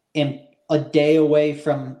am a day away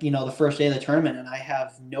from, the first day of the tournament and I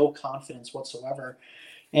have no confidence whatsoever.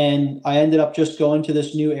 And I ended up just going to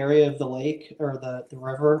this new area of the lake or the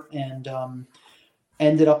river and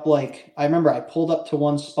ended up like, I remember I pulled up to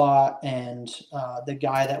one spot and the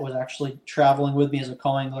guy that was actually traveling with me as a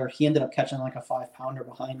co-angler, he ended up catching like a 5-pounder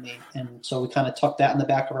behind me. And so we kind of tucked that in the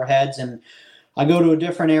back of our heads. And I go to a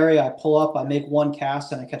different area, I pull up, I make one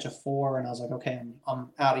cast and I catch a 4. And I was like, okay, I'm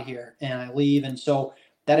out of here. And I leave. And so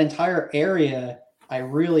that entire area, I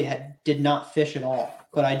really did not fish at all.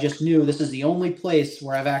 But I just knew this is the only place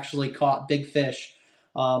where I've actually caught big fish.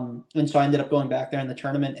 And so I ended up going back there in the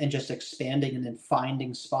tournament and just expanding and then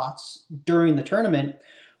finding spots during the tournament.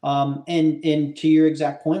 And to your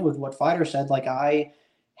exact point with what Fighter said, like I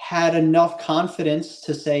had enough confidence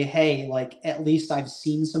to say, hey, like at least I've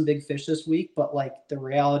seen some big fish this week. But like the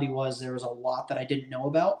reality was there was a lot that I didn't know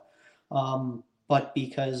about. But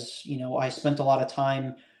because, I spent a lot of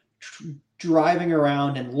time driving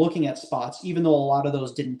around and looking at spots, even though a lot of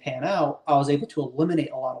those didn't pan out, I was able to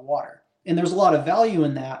eliminate a lot of water. And there's a lot of value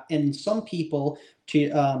in that. And some people,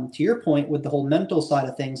 to your point with the whole mental side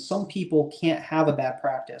of things, some people can't have a bad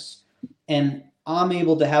practice. And I'm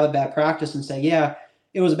able to have a bad practice and say, yeah,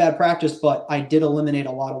 it was a bad practice, but I did eliminate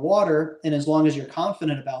a lot of water. And as long as you're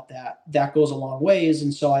confident about that, that goes a long ways.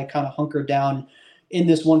 And so I kind of hunkered down in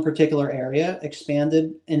this one particular area,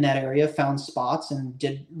 expanded in that area, found spots, and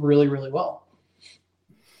did really, really well.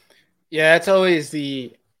 Yeah, it's always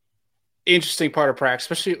the interesting part of practice,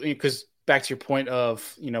 especially because back to your point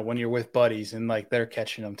of, when you're with buddies and like they're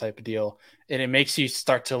catching them type of deal, and it makes you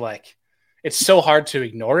start to like, it's so hard to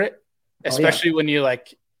ignore it, especially when you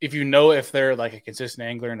like, if if they're like a consistent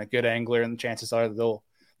angler and a good angler, and the chances are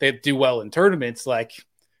they do well in tournaments, like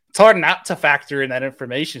it's hard not to factor in that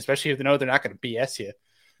information, especially if they know they're not going to BS you.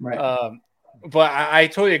 Right. But I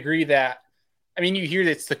totally agree that, I mean, you hear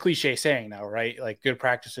it's the cliche saying now, right? Like good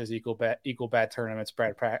practices equal bad tournaments,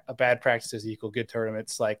 bad practices equal good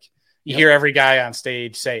tournaments. Like you hear every guy on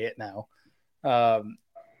stage say it now.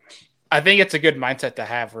 I think it's a good mindset to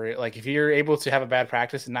have where like if you're able to have a bad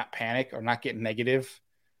practice and not panic or not get negative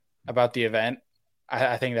about the event,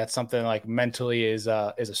 I think that's something like mentally is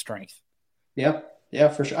a strength. Yeah, yeah,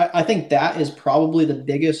 for sure. I think that is probably the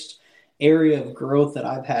biggest area of growth that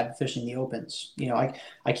I've had fishing the opens.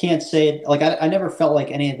 I can't say like I never felt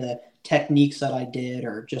like any of the techniques that I did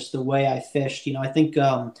or just the way I fished. I think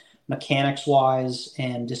mechanics wise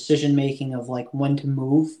and decision making of like when to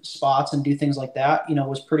move spots and do things like that,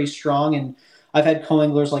 was pretty strong. And I've had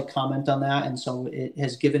co-anglers like comment on that, and so it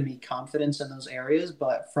has given me confidence in those areas.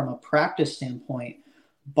 But from a practice standpoint,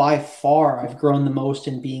 by far I've grown the most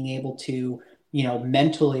in being able to,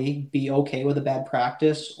 mentally be okay with a bad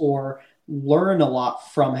practice or learn a lot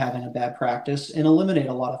from having a bad practice and eliminate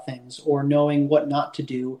a lot of things or knowing what not to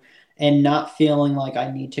do and not feeling like I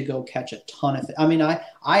need to go catch a ton of I mean,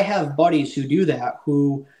 I have buddies who do that,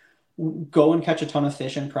 who go and catch a ton of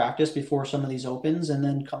fish in practice before some of these opens, and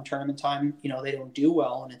then come tournament time, they don't do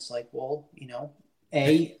well. And it's like, well,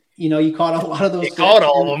 you caught a lot of those. You caught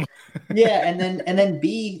all of them. Yeah. And then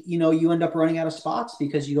B, you end up running out of spots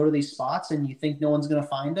because you go to these spots and you think no one's going to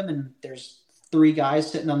find them. And there's 3 guys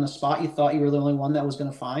sitting on the spot you thought you were the only one that was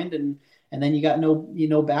going to find. And then you got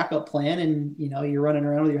no backup plan, and, you're running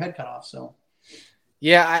around with your head cut off. So.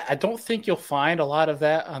 Yeah, I don't think you'll find a lot of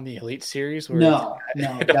that on the Elite Series. No,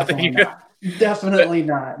 definitely not. Definitely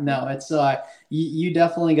not. No, it's you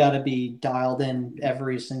definitely got to be dialed in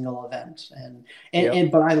every single event,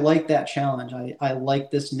 but I like that challenge. I like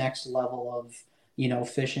this next level of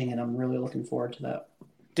fishing, and I'm really looking forward to that.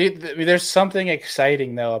 Dude, there's something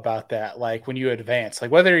exciting though about that. Like when you advance, like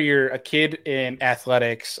whether you're a kid in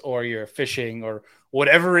athletics or you're fishing or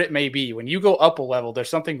whatever it may be, when you go up a level, there's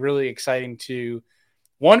something really exciting to.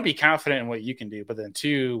 1, be confident in what you can do, but then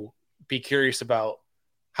 2, be curious about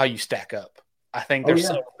how you stack up. I think there's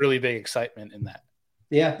some really big excitement in that.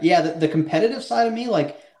 Yeah. Yeah. The competitive side of me,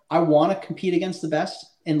 like I want to compete against the best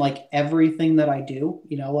in like everything that I do,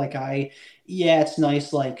 it's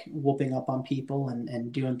nice, like whooping up on people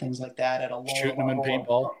and doing things like that at a lower shooting them in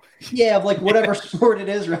paintball. Yeah. Like whatever sport it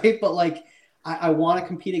is. Right. But like, I want to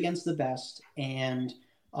compete against the best. And,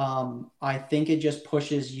 I think it just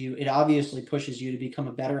pushes you. It obviously pushes you to become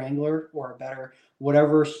a better angler or a better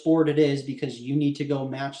whatever sport it is, because you need to go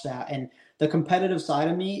match that. And the competitive side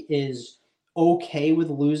of me is okay with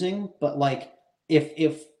losing, but like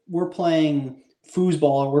if we're playing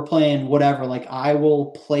foosball or we're playing whatever, like I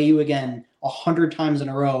will play you again 100 times in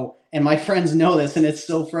a row. And my friends know this, and it's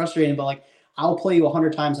so frustrating, but like I'll play you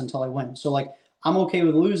 100 times until I win. So like I'm okay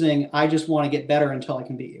with losing. I just want to get better until I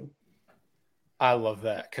can beat you. I love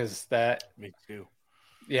that because that. Me too.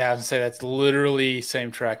 Yeah, I was gonna say that's literally same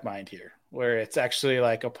track mind here, where it's actually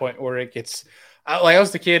like a point where it gets. Like I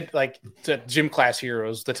was the kid, like the Gym Class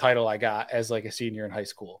Heroes, the title I got as like a senior in high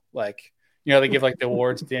school. Like they give like the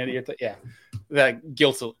awards at the end of the year. Yeah, that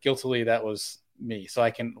guiltily that was me. So I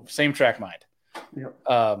can same track mind.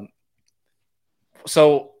 Yep.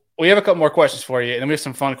 So we have a couple more questions for you, and then we have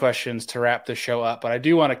some fun questions to wrap the show up. But I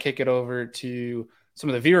do want to kick it over to some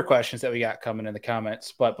of the viewer questions that we got coming in the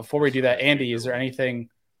comments. But before we do that, Andy, is there anything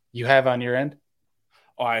you have on your end?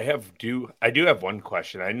 Oh, I do have one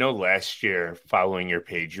question. I know last year, following your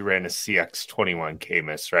page, you ran a CX21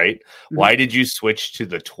 Camus, right? Mm-hmm. Why did you switch to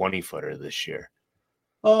the 20-footer this year?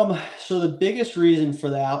 So the biggest reason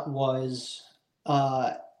for that was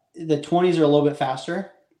the 20s are a little bit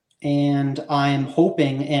faster, and I'm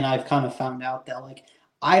hoping, and I've kind of found out that like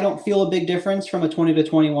I don't feel a big difference from a 20 to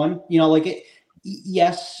 21. Like it.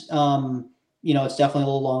 Yes, it's definitely a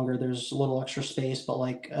little longer. There's a little extra space, but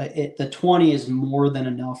like the 20 is more than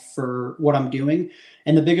enough for what I'm doing.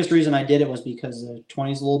 And the biggest reason I did it was because the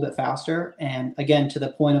 20 is a little bit faster. And again, to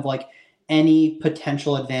the point of like any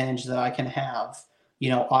potential advantage that I can have,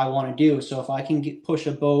 I want to do. So if I can push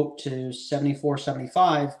a boat to 74,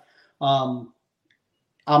 75, I'm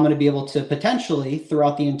going to be able to potentially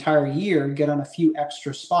throughout the entire year get on a few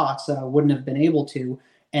extra spots that I wouldn't have been able to.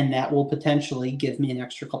 And that will potentially give me an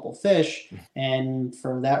extra couple fish. And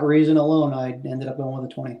for that reason alone, I ended up going with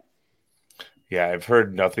a 20. Yeah, I've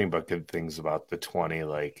heard nothing but good things about the 20.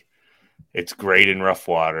 Like, it's great in rough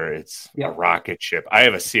water. It's a rocket ship. I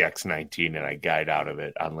have a CX-19, and I guide out of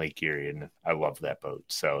it on Lake Erie, and I love that boat.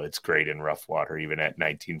 So it's great in rough water, even at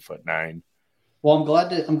 19'9". Well, I'm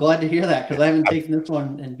glad to hear that, because I haven't taken this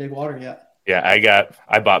one in big water yet. Yeah,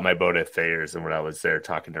 I bought my boat at Thayer's, and when I was there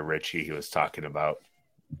talking to Richie, he was talking about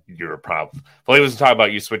your problem. Well, he wasn't talking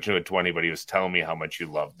about you switching to a 20, but he was telling me how much you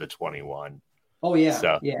love the 21. Oh yeah.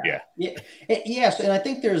 So, yeah. Yes. And I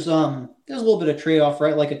think there's a little bit of trade-off,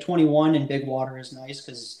 right? Like a 21 in big water is nice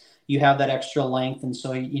because, you have that extra length. And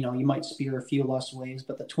so, you know, you might spear a few less waves,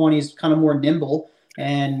 but the 20 is kind of more nimble.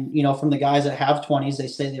 And, you know, from the guys that have 20s, they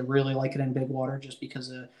say they really like it in big water just because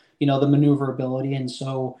of, you know, the maneuverability. And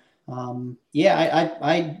so,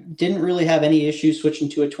 I didn't really have any issues switching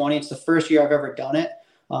to a 20. It's the first year I've ever done it.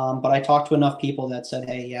 But I talked to enough people that said,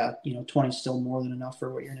 hey, yeah, you know, 20 is still more than enough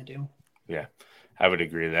for what you're going to do. Yeah, I would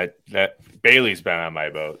agree that Bailey's been on my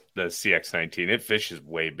boat, the CX-19. It fishes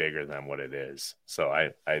way bigger than what it is. So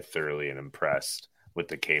I thoroughly am impressed with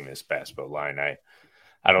the Camus bass boat line.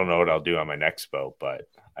 I don't know what I'll do on my next boat, but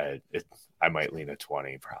I might lean a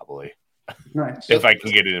 20 probably. Nice. If I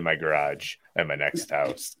can get it in my garage at my next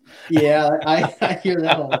house. Yeah, I hear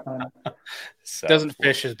that all the time. So, doesn't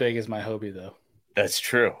fish as big as my Hobie though. That's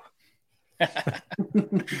true. All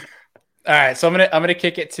right, so I'm gonna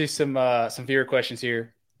kick it to some viewer questions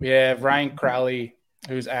here. We have Ryan Crowley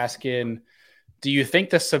who's asking, do you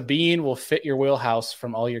think the Sabine will fit your wheelhouse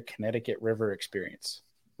from all your Connecticut River experience?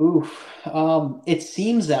 Oof. It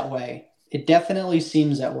seems that way. It definitely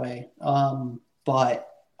seems that way. But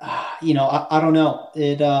you know, I don't know.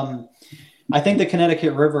 I think the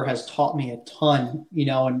Connecticut River has taught me a ton, you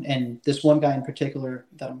know, and this one guy in particular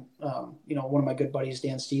that you know, one of my good buddies,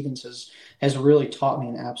 Dan Stevens, has really taught me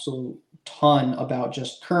an absolute ton about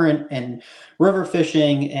just current and river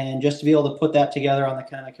fishing, and just to be able to put that together on the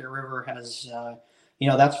Connecticut River has, you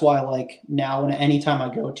know, that's why like now anytime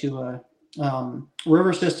I go to a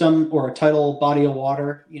river system or a tidal body of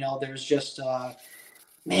water, you know, there's just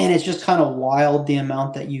man, it's just kind of wild the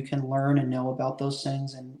amount that you can learn and know about those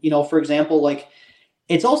things. And, you know, for example, like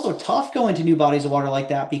it's also tough going to new bodies of water like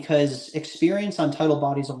that because experience on tidal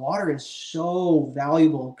bodies of water is so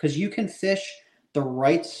valuable because you can fish the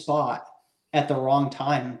right spot at the wrong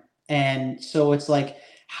time. And so it's like,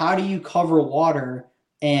 how do you cover water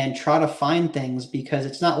and try to find things? Because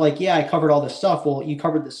it's not like, yeah, I covered all this stuff. Well, you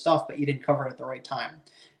covered the stuff, but you didn't cover it at the right time.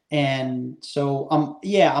 And so,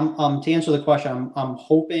 to answer the question, I'm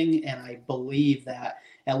hoping and I believe that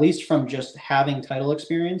at least from just having tidal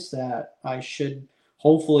experience that I should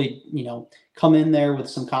hopefully, you know, come in there with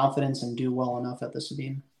some confidence and do well enough at the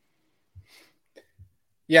Sabine.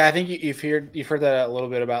 Yeah, I think you've heard that a little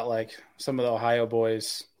bit about like some of the Ohio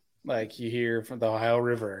boys, like you hear from the Ohio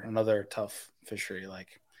River, another tough fishery.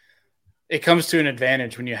 Like it comes to an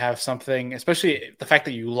advantage when you have something, especially the fact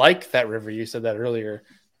that you like that river. You said that earlier.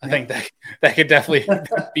 I think that could definitely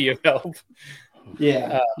be of help.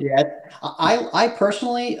 Yeah. I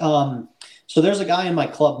personally, so there's a guy in my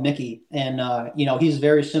club, Mickey, and, you know, he's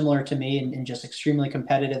very similar to me and just extremely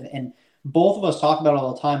competitive. And both of us talk about it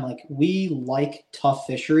all the time. Like we like tough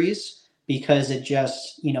fisheries because it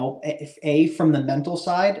just, you know, A, from the mental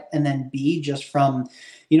side, and then B, just from,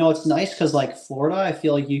 you know, it's nice because like Florida, I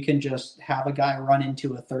feel like you can just have a guy run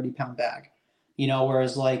into a 30-pound bag. You know,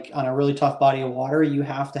 whereas like on a really tough body of water, you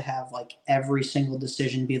have to have like every single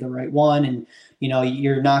decision be the right one. And, you know,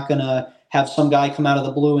 you're not going to have some guy come out of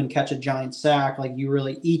the blue and catch a giant sack. Like you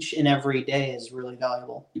really, each and every day is really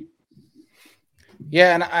valuable.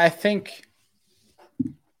 Yeah. And I think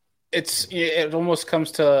it almost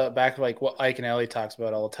comes to back to like what Ike and Ellie talks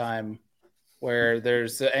about all the time, where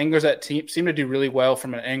there's the anglers that seem to do really well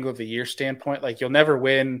from an angler of the year standpoint. Like you'll never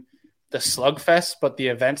win the slugfest, but the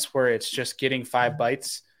events where it's just getting 5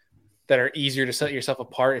 bites that are easier to set yourself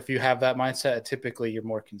apart. If you have that mindset, typically you're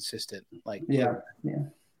more consistent. Like, yeah,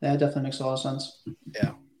 that definitely makes a lot of sense.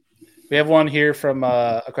 Yeah. We have one here from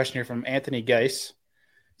a question here from Anthony Geis.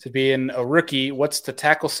 To being a rookie, what's the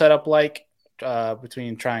tackle setup like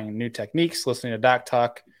between trying new techniques, listening to Doc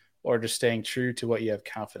talk, or just staying true to what you have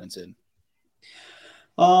confidence in?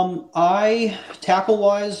 I tackle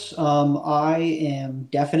wise, I am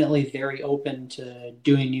definitely very open to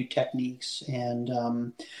doing new techniques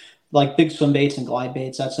and, like big swim baits and glide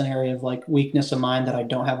baits. That's an area of like weakness of mine that I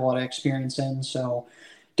don't have a lot of experience in. So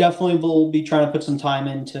definitely will be trying to put some time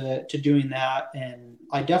into doing that. And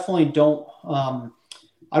I definitely don't want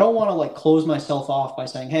to like close myself off by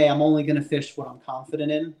saying, hey, I'm only going to fish what I'm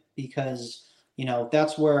confident in, because you know,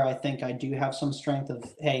 that's where I think I do have some strength of,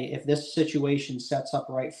 hey, if this situation sets up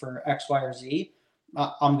right for X, Y, or Z,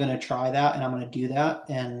 I'm going to try that and I'm going to do that.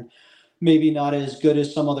 And maybe not as good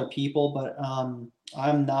as some other people, but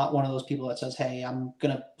I'm not one of those people that says, hey, I'm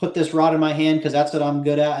going to put this rod in my hand because that's what I'm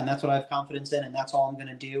good at and that's what I have confidence in and that's all I'm going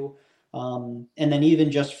to do. And then even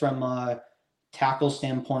just from a tackle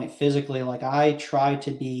standpoint, physically, like I try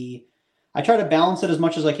to balance it as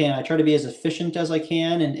much as I can. I try to be as efficient as I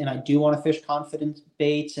can, and I do want to fish confident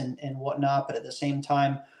baits and whatnot, but at the same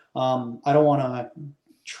time, I don't want to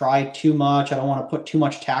try too much. I don't want to put too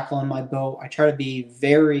much tackle on my boat. I try to be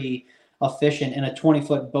very efficient, and a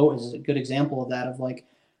 20-foot boat is a good example of that, of like,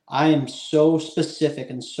 I am so specific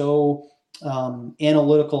and so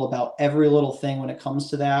analytical about every little thing when it comes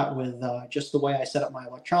to that, with just the way I set up my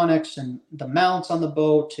electronics and the mounts on the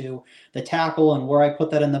boat to the tackle and where I put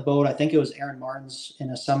that in the boat. I think it was Aaron Martins in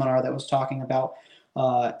a seminar that was talking about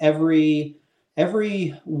every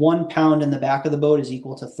 1 pound in the back of the boat is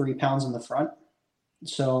equal to 3 pounds in the front.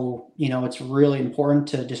 So, it's really important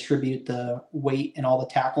to distribute the weight and all the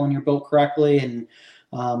tackle in your boat correctly. And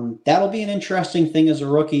that'll be an interesting thing as a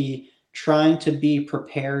rookie, trying to be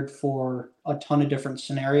prepared for a ton of different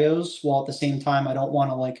scenarios, while at the same time, I don't want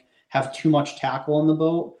to have too much tackle in the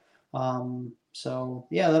boat. So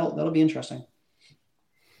yeah, that'll be interesting.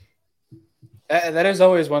 That is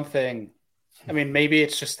always one thing. I mean, maybe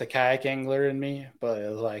it's just the kayak angler in me,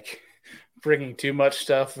 but bringing too much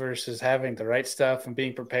stuff versus having the right stuff and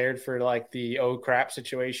being prepared for the oh crap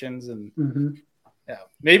situations. And yeah,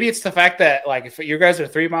 maybe it's the fact that if you guys are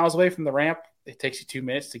 3 miles away from the ramp, it takes you 2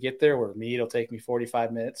 minutes to get there, where me, it'll take me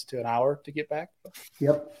 45 minutes to an hour to get back.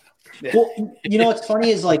 Yep. Yeah. Well, what's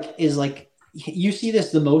funny is you see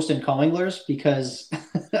this the most in co-anglers, because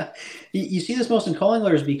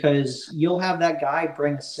you'll have that guy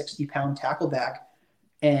bring a 60-pound tackle bag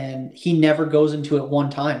and he never goes into it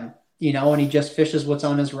one time, and he just fishes what's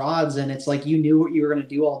on his rods. And it's you knew what you were going to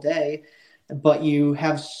do all day, but you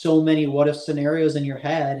have so many what if scenarios in your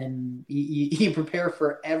head, and you prepare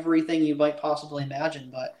for everything you might possibly imagine.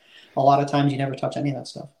 But a lot of times you never touch any of that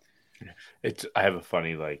stuff. I have a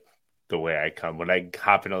funny, the way I come when I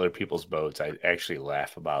hop in other people's boats, I actually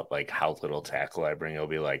laugh about how little tackle I bring. It'll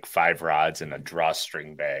be 5 rods and a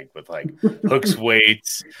drawstring bag with hooks,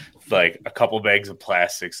 weights, a couple bags of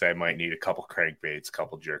plastics. I might need a couple crankbaits, a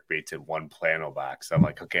couple jerk baits, and 1 plano box. I'm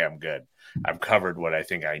okay, I'm good. I've covered what I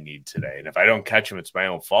think I need today. And if I don't catch them, it's my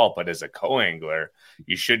own fault. But as a co-angler,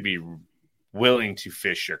 you should be willing to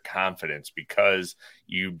fish your confidence, because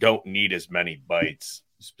you don't need as many bites,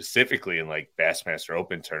 specifically in Bassmaster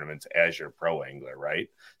Open tournaments, as your pro angler, right?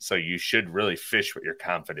 So you should really fish what your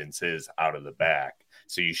confidence is out of the back.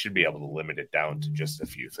 So you should be able to limit it down to just a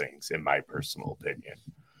few things, in my personal opinion.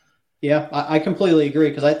 Yeah, I completely agree,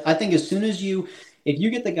 because I think as soon as if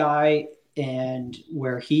you get the guy and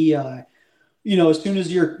where he, as soon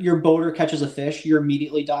as your boater catches a fish, you're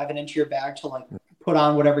immediately diving into your bag to put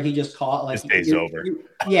on whatever he just caught. This day's over. You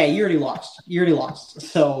already lost.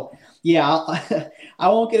 So yeah, I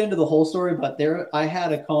won't get into the whole story, but I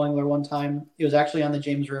had a co-angler one time. It was actually on the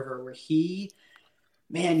James River, where he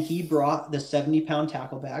brought the 70-pound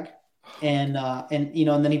tackle bag, and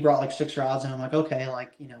then he brought 6 rods, and I'm okay,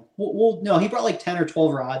 no, he brought 10 or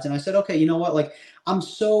 12 rods, and I said, okay, you know what,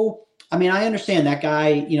 I understand that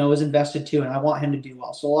guy, is invested too, and I want him to do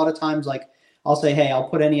well. So a lot of times, I'll say, hey, I'll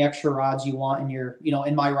put any extra rods you want in your,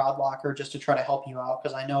 in my rod locker, just to try to help you out,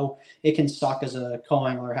 because I know it can suck as a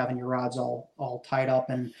co-angler having your rods all tied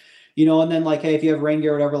up, and and then hey, if you have rain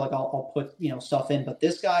gear or whatever, I'll put stuff in. But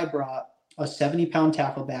this guy brought a 70-pound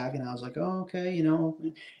tackle bag, and I was oh, okay,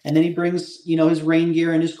 and then he brings his rain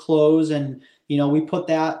gear and his clothes, and we put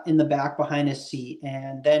that in the back behind his seat.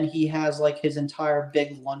 And then he has his entire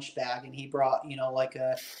big lunch bag, and he brought,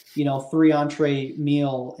 a 3 entree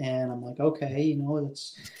meal. And I'm okay,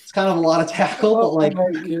 it's kind of a lot of tackle, but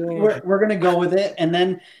we're going to go with it. And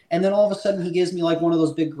then all of a sudden he gives me one of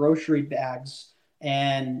those big grocery bags,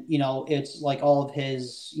 and, it's all of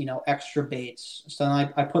his, extra baits. So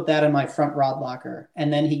then I put that in my front rod locker,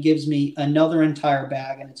 and then he gives me another entire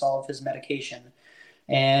bag, and it's all of his medication.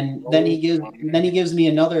 And then he gives me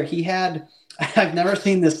another. He had, I've never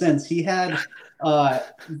seen this since. He had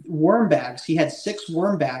worm bags. He had 6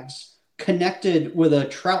 worm bags connected with a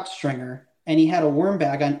trout stringer, and he had a worm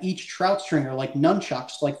bag on each trout stringer, like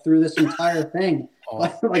nunchucks, through this entire thing,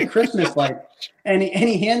 like Christmas light. And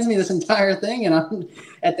he hands me this entire thing, and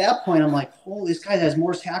at that point I'm holy, this guy has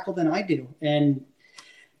more tackle than I do. And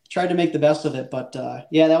tried to make the best of it, but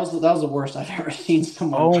yeah, that was the worst I've ever seen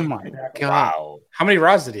someone. Oh my god! Wow. How many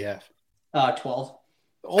rods did he have? 12.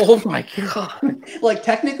 Oh my god!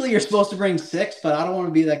 Technically, you're supposed to bring 6, but I don't want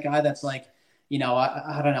to be that guy that's I don't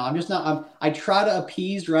know. I'm just not. I try to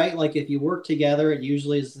appease, right? If you work together, it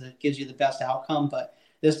usually gives you the best outcome. But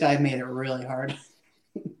this guy made it really hard.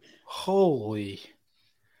 Holy!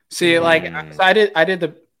 See, I did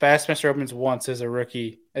the Bassmaster Opens once as a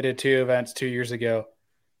rookie. I did 2 events 2 years ago.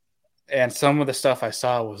 And some of the stuff I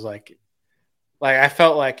saw was I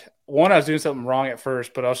felt one, I was doing something wrong at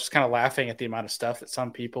first, but I was just kind of laughing at the amount of stuff that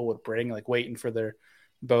some people would bring, waiting for their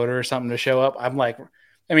boater or something to show up.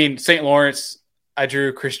 I'm St. Lawrence, I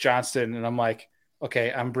drew Chris Johnston, and I'm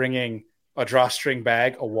okay, I'm bringing a drawstring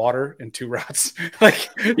bag, a water, and 2 rods.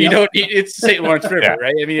 It's St. Lawrence River,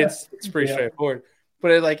 right? It's pretty straightforward.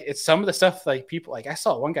 but it's some of the stuff like people like I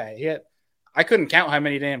saw one guy I couldn't count how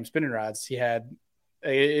many damn spinning rods he had.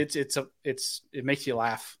 It makes you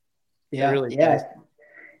laugh. Yeah, it really yeah. does.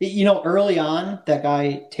 Early on, that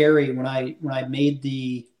guy Terry, when I made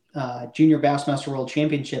the Junior Bassmaster World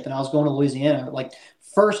Championship, and I was going to Louisiana, like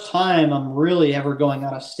first time I'm really ever going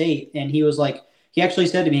out of state, and he was like, he actually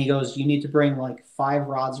said to me, he goes, "You need to bring like 5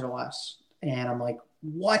 rods or less," and I'm like,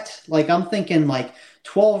 "What?" Like I'm thinking like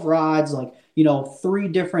 12 rods, like 3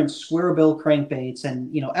 different square bill crankbaits,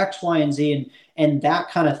 and X, Y, and Z, and that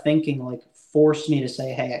kind of thinking like forced me to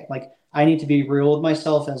say, "Hey, like." I need to be real with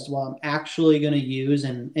myself as what I'm actually going to use,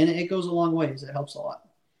 and it goes a long ways. It helps a lot.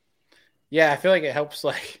 Yeah, I feel like it helps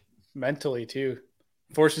like mentally too.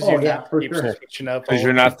 Forces you not to keep switching up because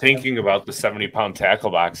you're not thinking about the 70-pound tackle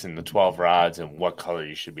box and the 12 rods and what color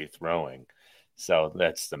you should be throwing. So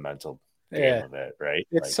that's the mental game of it, right?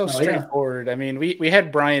 It's so straightforward. I mean, we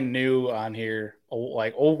had Brian New on here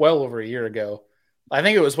well over a year ago. I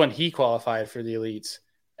think it was when he qualified for the elites.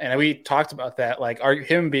 And we talked about that, like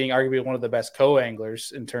him being arguably one of the best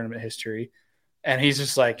co-anglers in tournament history. And he's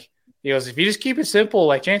just like, he goes, if you just keep it simple,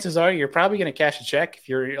 like chances are you're probably going to cash a check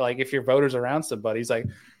if your voter's around somebody. He's like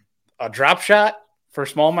a drop shot for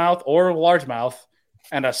smallmouth or largemouth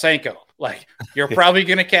and a Senko. Like you're probably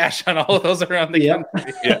going to cash on all of those around the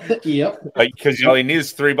country. Yeah. Yep. Because all he needs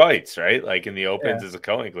is 3 bites, right? Like in the opens as a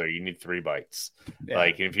co-angler, you need 3 bites. Yeah.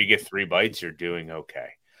 Like if you get 3 bites, you're doing okay.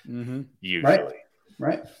 Mm-hmm. Usually.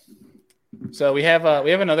 Right. So we have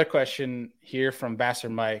another question here from Basser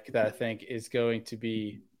Mike that I think is going to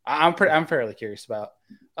be I'm fairly curious about.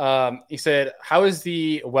 He said, "How is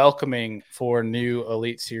the welcoming for new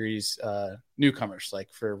Elite Series newcomers,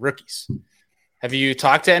 like for rookies? Have you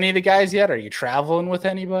talked to any of the guys yet? Are you traveling with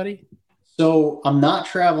anybody?" So I'm not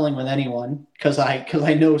traveling with anyone because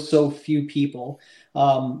I know so few people.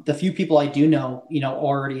 The few people I do know,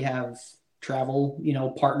 already have travel,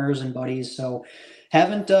 partners and buddies. So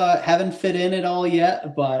haven't fit in at all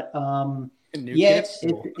yet, but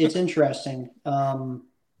it's interesting.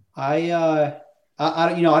 I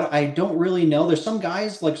don't really know. There's some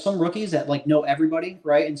guys, like some rookies that like know everybody,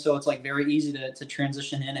 right? And so it's like very easy to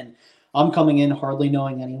transition in, and I'm coming in hardly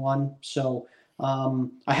knowing anyone. So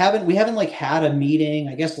we haven't like had a meeting.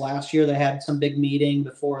 I guess last year they had some big meeting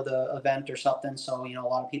before the event or something. So, a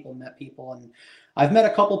lot of people met people, and I've met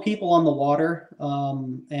a couple people on the water,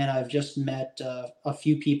 and I've just met a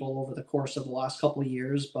few people over the course of the last couple of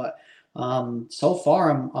years. But so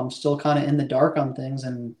far, I'm still kind of in the dark on things,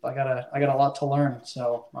 and I got a lot to learn.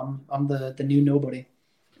 So I'm the new nobody.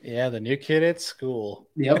 Yeah, the new kid at school.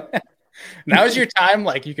 Yep. Now's your time.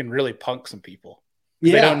 Like you can really punk some people.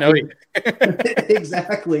 Yeah, they don't know you.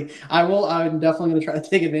 Exactly. I'm definitely going to try to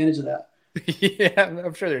take advantage of that. Yeah,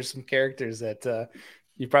 I'm sure there's some characters that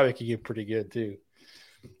you probably could get pretty good too.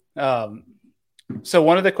 So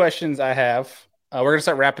one of the questions I have, we're going to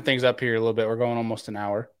start wrapping things up here a little bit. We're going almost an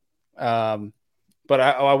hour. But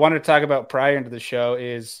I wanted to talk about prior into the show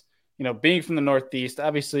is, being from the Northeast,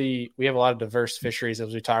 obviously we have a lot of diverse fisheries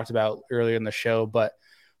as we talked about earlier in the show, but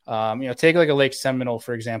take like a Lake Seminole,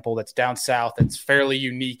 for example, that's down south. That's fairly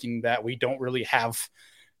unique in that we don't really have,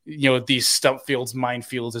 these stump fields,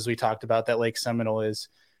 minefields, as we talked about that Lake Seminole is.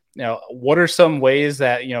 What are some ways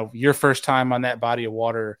that, your first time on that body of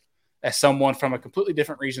water as someone from a completely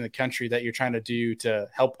different region of the country that you're trying to do to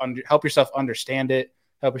help yourself understand it,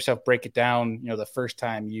 help yourself break it down, the first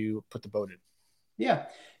time you put the boat in?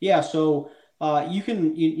 Yeah. So you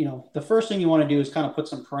can, the first thing you want to do is kind of put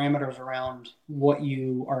some parameters around what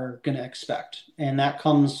you are going to expect. And that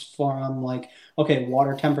comes from like, okay,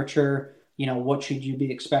 water temperature, what should you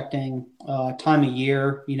be expecting, time of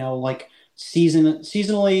year, like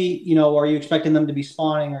seasonally, are you expecting them to be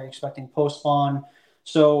spawning? Are you expecting post spawn?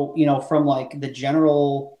 So, from like the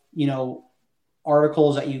general,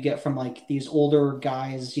 articles that you get from like these older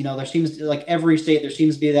guys, there seems to, like every state, there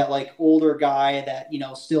seems to be that like older guy that,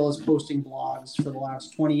 still is posting blogs for the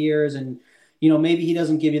last 20 years. And, maybe he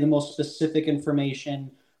doesn't give you the most specific information,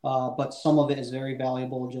 but some of it is very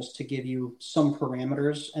valuable just to give you some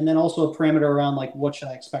parameters. And then also a parameter around like, what should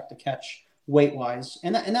I expect to catch weight wise?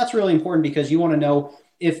 And that's really important because you want to know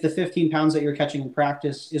if the 15 pounds that you're catching in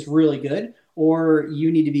practice is really good, or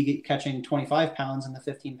you need to be catching 25 pounds and the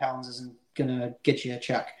 15 pounds isn't going to get you a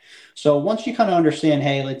check. So once you kind of understand,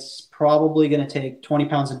 hey, it's probably going to take 20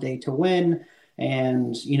 pounds a day to win.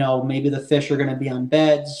 And, maybe the fish are going to be on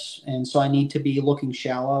beds. And so I need to be looking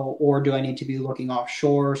shallow, or do I need to be looking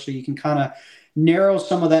offshore? So you can kind of narrow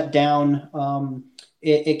some of that down.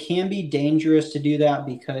 It can be dangerous to do that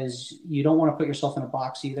because you don't want to put yourself in a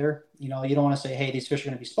box either. You don't want to say, hey, these fish are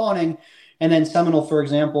going to be spawning. And then Seminole, for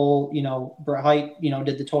example, Brett Hite,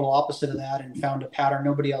 did the total opposite of that and found a pattern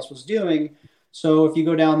nobody else was doing. So if you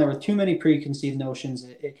go down there with too many preconceived notions,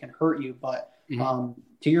 it can hurt you. But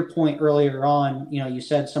to your point earlier on, you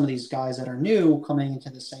said some of these guys that are new coming into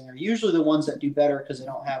this thing are usually the ones that do better because they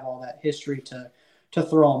don't have all that history to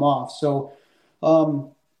throw them off. So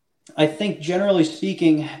I think generally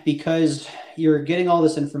speaking, because you're getting all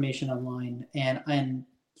this information online, and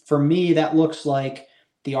for me, that looks like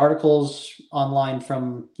the articles online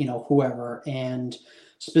from whoever, and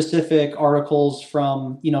specific articles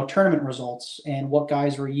from tournament results and what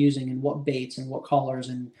guys were using and what baits and what colors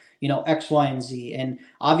and X, Y, and Z. And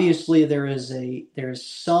obviously there's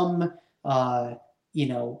some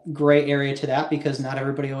gray area to that because not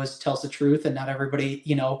everybody always tells the truth and not everybody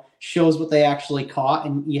shows what they actually caught,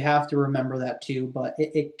 and you have to remember that too. But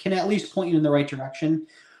it can at least point you in the right direction.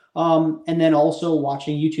 And then also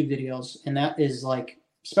watching YouTube videos, and that is like,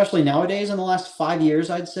 especially nowadays in the last 5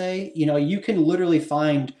 years, I'd say, you can literally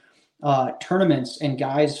find tournaments and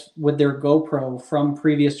guys with their GoPro from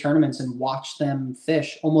previous tournaments and watch them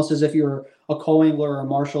fish almost as if you're a co-angler or a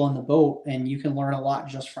marshal in the boat, and you can learn a lot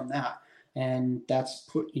just from that. And that's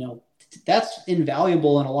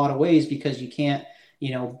invaluable in a lot of ways because you can't,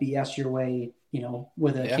 BS your way,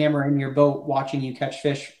 with a camera in your boat watching you catch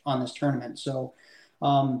fish on this tournament. So,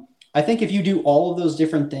 I think if you do all of those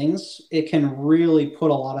different things, it can really put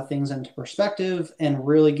a lot of things into perspective and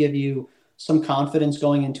really give you some confidence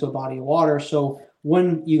going into a body of water. So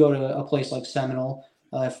when you go to a place like Seminole,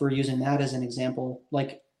 if we're using that as an example,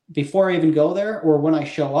 like before I even go there or when I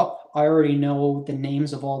show up, I already know the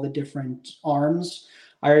names of all the different arms.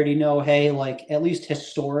 I already know, hey, like at least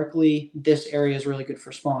historically, this area is really good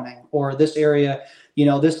for spawning, or this area,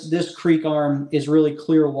 this creek arm is really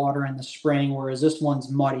clear water in the spring, whereas this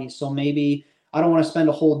one's muddy. So maybe I don't want to spend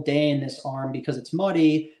a whole day in this arm because it's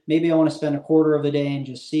muddy. Maybe I want to spend a quarter of the day and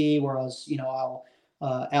just see, whereas, I'll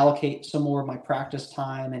allocate some more of my practice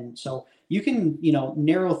time. And so you can,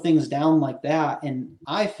 narrow things down like that. And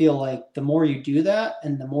I feel like the more you do that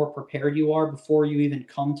and the more prepared you are before you even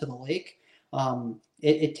come to the lake,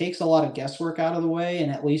 it takes a lot of guesswork out of the way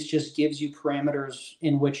and at least just gives you parameters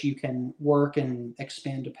in which you can work and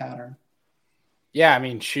expand a pattern. Yeah, I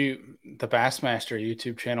mean, shoot, the Bassmaster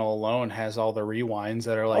YouTube channel alone has all the rewinds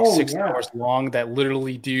that are like 6 hours long that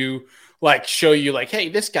literally do like show you like, hey,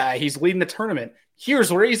 this guy, he's leading the tournament.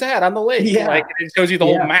 Here's where he's at on the lake. Yeah. Like it shows you the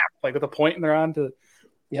whole map, like with the point and they're on to.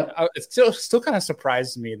 Yep. It still kind of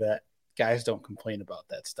surprises me that guys don't complain about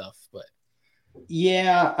that stuff, but.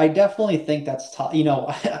 Yeah, I definitely think that's tough.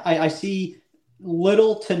 I see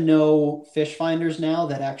little to no fish finders now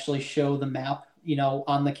that actually show the map,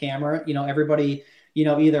 on the camera. Everybody,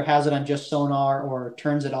 either has it on just sonar or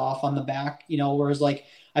turns it off on the back, whereas like,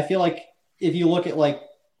 I feel like if you look at like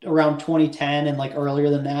around 2010 and like earlier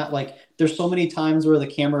than that, like there's so many times where the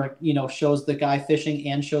camera, shows the guy fishing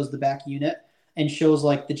and shows the back unit and shows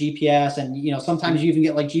like the GPS and, sometimes you even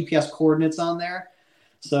get like GPS coordinates on there.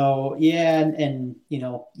 So yeah, and you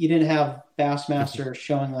didn't have Bassmaster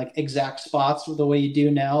showing like exact spots the way you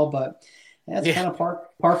do now, but that's kind of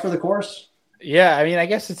par for the course. Yeah, I mean, I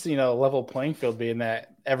guess it's level playing field being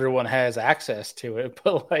that everyone has access to it,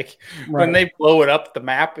 but like when they blow it up the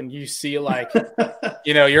map and you see like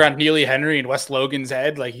you're on Neely Henry and West Logan's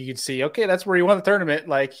Head, like you can see, okay, that's where you won the tournament.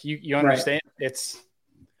 Like you understand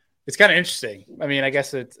it's kind of interesting. I mean, I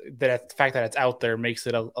guess it's that the fact that it's out there makes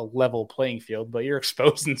it a level playing field, but you're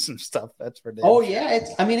exposing some stuff. That's for damn. Oh yeah,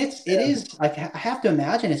 it is. Like I have to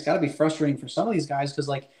imagine it's got to be frustrating for some of these guys because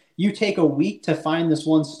like you take a week to find this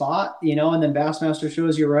one spot, and then Bassmaster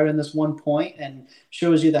shows you right in this one point and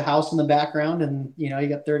shows you the house in the background, and you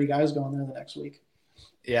got 30 guys going there the next week.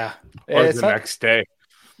 Yeah, or the next day.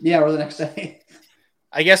 Yeah, or the next day.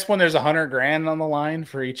 I guess when there's $100,000 on the line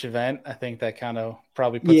for each event, I think that kind of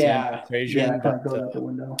probably puts you in the equation. Yeah, but, goes out the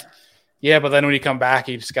window. Yeah, but then when you come back,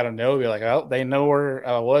 you just got to know. You're like, oh, they know where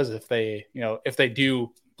I was if they, if they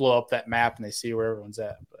do blow up that map and they see where everyone's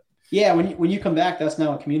at. But yeah, when you come back, that's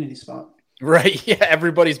now a community spot. Right. Yeah,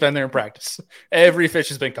 everybody's been there in practice. Every fish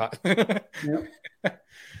has been caught. Yep.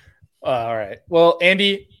 All right. Well,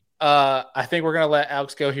 Andy. I think we're going to let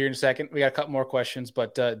Alex go here in a second. We got a couple more questions,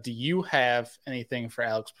 but do you have anything for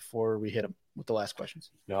Alex before we hit him with the last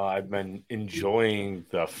questions? No, I've been enjoying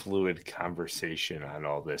the fluid conversation on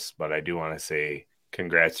all this, but I do want to say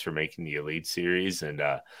congrats for making the Elite Series and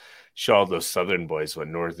show all those Southern boys what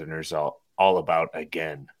Northerners are all about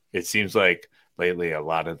again. It seems like lately a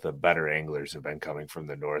lot of the better anglers have been coming from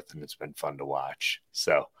the North, and it's been fun to watch.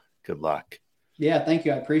 So good luck. Yeah, thank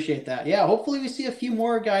you. I appreciate that. Yeah, hopefully we see a few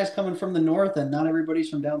more guys coming from the North and not everybody's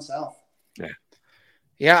from down south.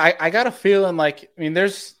 Yeah, I got a feeling like, I mean,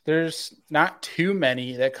 there's not too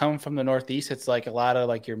many that come from the Northeast. It's like a lot of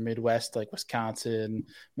like your Midwest, like Wisconsin,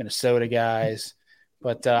 Minnesota guys.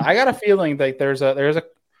 But I got a feeling like there's a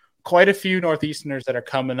quite a few Northeasterners that are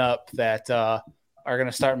coming up that are going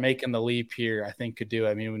to start making the leap here. I think could do.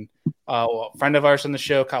 I mean, a friend of ours on the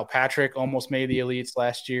show, Kyle Patrick, almost made the elites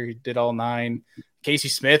last year. He did all 9. Casey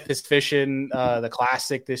Smith is fishing the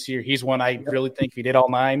Classic this year. He's one I really think if he did all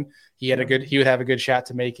 9, he would have a good shot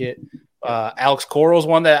to make it. Alex Coral's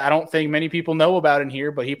one that I don't think many people know about in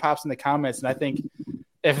here, but he pops in the comments, and I think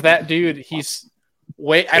if that dude,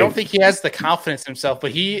 I don't think he has the confidence in himself,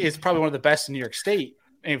 but he is probably one of the best in New York State.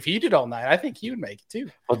 And if he did all 9, I think he would make it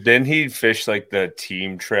too. Well, didn't he fish like the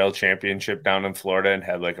team trail championship down in Florida and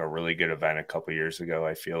had like a really good event a couple years ago?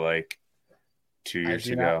 I feel like 2 years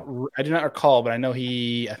ago. I do not recall, but I know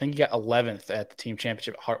I think he got 11th at the team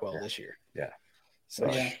championship at Hartwell this year. Yeah. So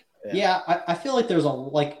I feel like there's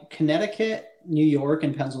like Connecticut, New York,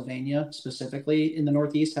 and Pennsylvania specifically in the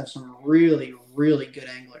Northeast have some really, really good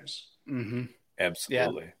anglers. Mm-hmm.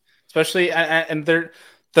 Absolutely. Yeah. Especially, and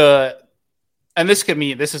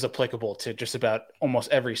this is applicable to just about almost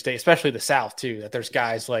every state, especially the South too, that there's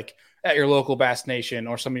guys like at your local Bass Nation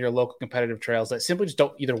or some of your local competitive trails that simply just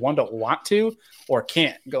don't want to or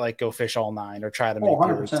can't go fish all 9 or try to make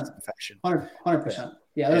 100%. perfection. 100%.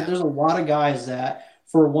 Yeah. There's a lot of guys that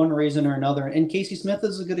for one reason or another, and Casey Smith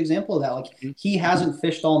is a good example of that. Like he hasn't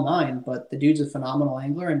fished all 9, but the dude's a phenomenal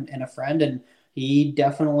angler and a friend, and he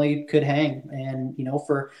definitely could hang. And,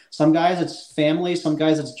 for some guys it's family, some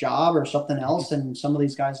guys it's job or something else. And some of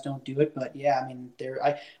these guys don't do it, but yeah, I mean,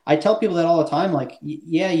 I tell people that all the time, like,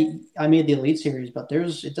 I made the Elite Series, but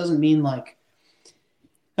it doesn't mean like,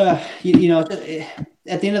 at the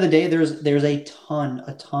end of the day, there's a ton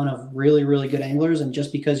of really, really good anglers. And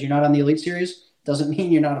just because you're not on the Elite Series doesn't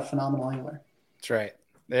mean you're not a phenomenal angler. That's right.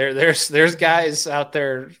 There's guys out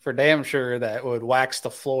there for damn sure that would wax the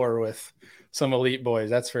floor with some elite boys.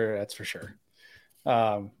 That's for sure.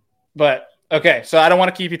 But okay, so I don't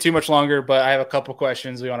want to keep you too much longer, but I have a couple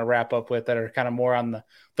questions we want to wrap up with that are kind of more on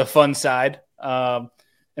the fun side. And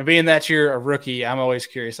being that you're a rookie, I'm always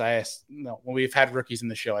curious. When we've had rookies in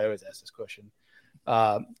the show, I always ask this question.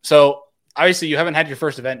 So obviously you haven't had your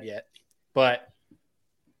first event yet, but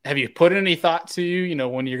have you put any thought to,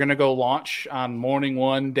 when you're going to go launch on morning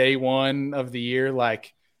 1, day 1 of the year,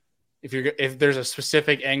 like if there's a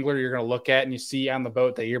specific angler you're going to look at and you see on the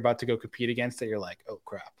boat that you're about to go compete against that, you're like, oh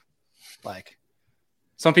crap. Like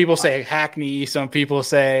some people say Hackney, some people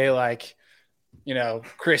say like,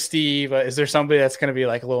 Christie, but is there somebody that's going to be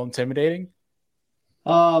like a little intimidating?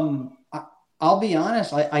 I'll be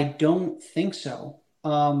honest. I don't think so.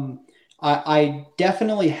 I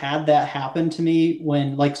definitely had that happen to me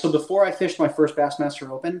so before I fished my first Bassmaster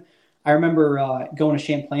Open, I remember going to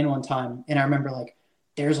Champlain one time, and I remember like,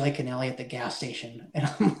 there's like an alley at the gas station. And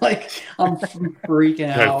I'm freaking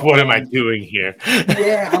out. What am I doing here?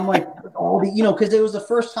 Yeah. I'm like, because it was the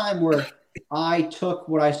first time where I took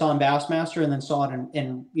what I saw in Bassmaster and then saw it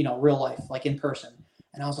in real life, like in person.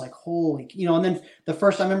 And I was like, holy, and then I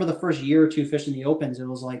remember the first year or two fishing the Opens, it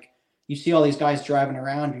was like, you see all these guys driving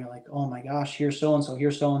around and you're like, oh my gosh, here's so-and-so,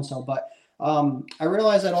 here's so-and-so. But I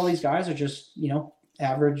realized that all these guys are just,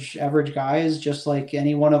 average guys, just like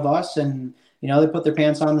any one of us. And, they put their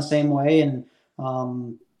pants on the same way. And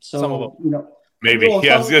so, maybe. Well,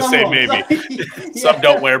 I was going to say maybe. Some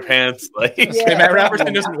don't wear pants. Like Matt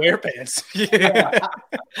Robertson doesn't wear pants. Yeah.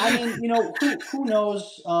 I mean, who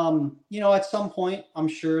knows? At some point, I'm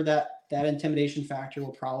sure that intimidation factor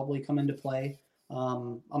will probably come into play.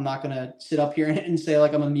 I'm not going to sit up here and say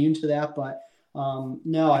like I'm immune to that, but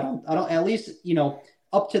no, I don't, at least,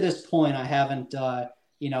 up to this point, I haven't,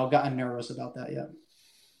 gotten nervous about that yet.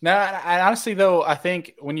 No, I honestly though, I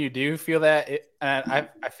think when you do feel that, and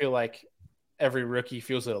I feel like every rookie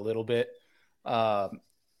feels it a little bit. I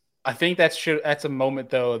think that's a moment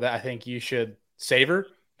though that I think you should savor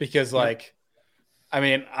because I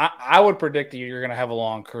would predict you're going to have a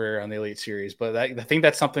long career on the Elite Series, but I think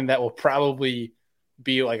that's something that will probably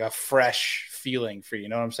be like a fresh feeling for you. You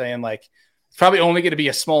know what I'm saying? Like it's probably only going to be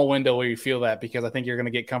a small window where you feel that because I think you're going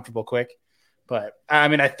to get comfortable quick. But I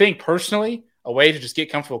mean, I think personally, a way to just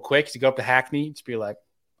get comfortable quick is to go up to Hackney, just be like,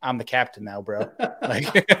 I'm the captain now, bro. Like,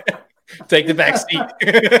 take the back seat.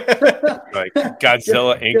 Like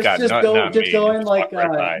Godzilla ain't got nothing on me. Just going like,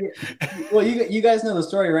 well, you guys know the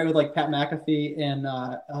story, right? With like Pat McAfee and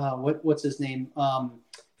what's his name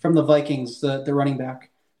from the Vikings, the running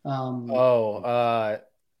back. Are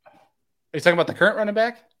you talking about the current running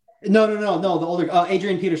back? No, the older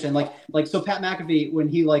Adrian Peterson. Like so Pat McAfee, when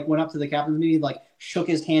he like went up to the captain's meeting, like shook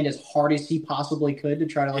his hand as hard as he possibly could to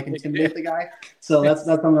try to like intimidate the guy. So that's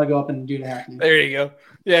what I'm gonna go up and do to Hackney. There you go.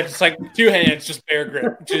 Yeah, just like 2 hands, just bear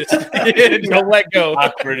grip. Just don't let go.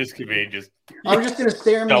 Awkward as can be. I'm just gonna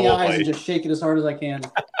stare him in the Double eyes blade. and just shake it as hard as I can.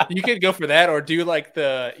 You could go for that, or do like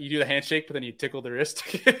you do the handshake, but then you tickle the wrist.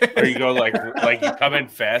 Or you go like you come in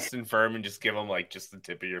fast and firm and just give them like just the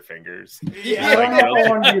tip of your fingers. Yeah, I don't know if I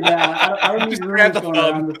want to do that. I don't need Just grab rumors the going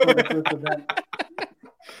around before the first event.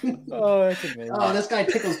 Oh, that's amazing. Oh, this guy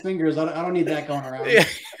tickles fingers. I don't need that going around. Yeah.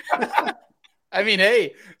 I mean,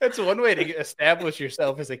 hey, that's one way to establish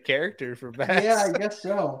yourself as a character for Bass. Yeah, I guess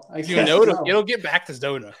so. It'll get back to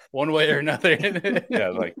Zona one way or another. Yeah,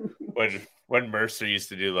 like when Mercer used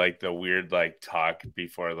to do like the weird like talk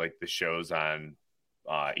before like the shows on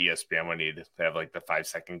ESPN when he'd have like the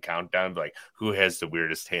 5-second countdown, like who has the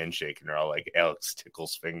weirdest handshake, and they're all like Alex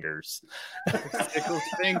tickles fingers. Tickles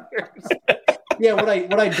fingers. Yeah, what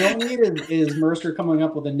I don't need is Mercer coming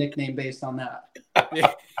up with a nickname based on that.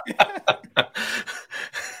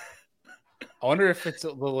 I wonder if it's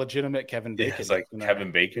the legitimate Kevin Bacon. It's like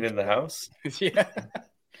Kevin Bacon in the house. Yeah.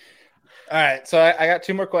 All right, so I got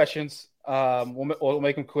 2 more questions. We'll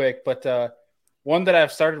make them quick, but one that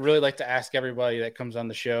I've started really like to ask everybody that comes on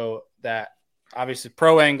the show that obviously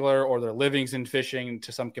pro angler or their livings in fishing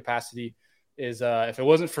to some capacity is if it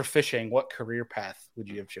wasn't for fishing, what career path would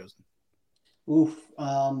you have chosen? Oof.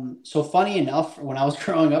 So funny enough, when I was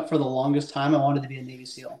growing up, for the longest time, I wanted to be a Navy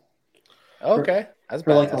SEAL. Okay, that's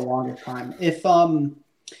for like the longest time. If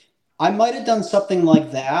I might have done something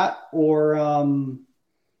like that, or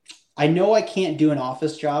I know I can't do an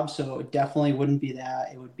office job, so it definitely wouldn't be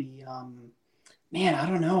that. It would be man, I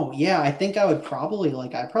don't know. Yeah, I think I would probably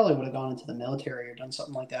would have gone into the military or done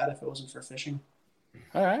something like that if it wasn't for fishing.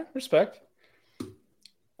 All right, respect. All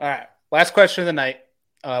right, last question of the night.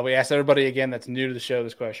 We asked everybody again that's new to the show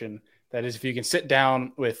this question. That is, if you can sit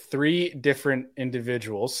down with 3 different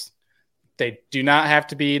individuals, they do not have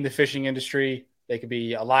to be in the fishing industry. They could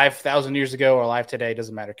be alive 1,000 years ago or alive today. It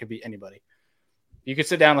doesn't matter. It could be anybody. You could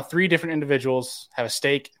sit down with 3 different individuals, have a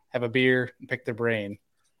steak, have a beer, and pick their brain.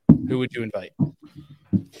 Who would you invite?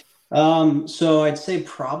 So I'd say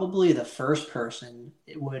probably the first person.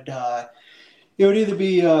 It would either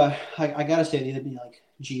be I gotta say it'd either be like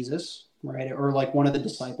Jesus, right, or like one of the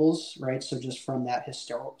disciples, right? So just from that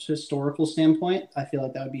historical standpoint, I feel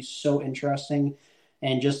like that would be so interesting,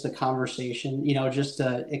 and just the conversation, just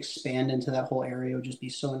to expand into that whole area would just be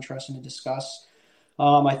so interesting to discuss.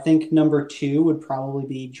 I think number 2 would probably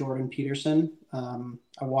be Jordan Peterson.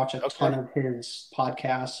 I watch a ton of his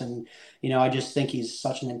podcasts, and I just think he's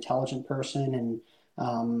such an intelligent person,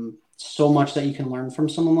 and so much that you can learn from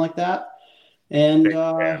someone like that. And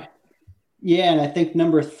and I think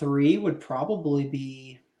number 3 would probably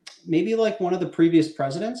be maybe like one of the previous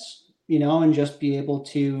presidents, and just be able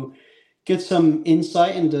to get some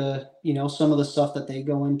insight into some of the stuff that they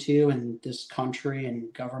go into in this country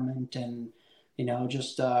and government, and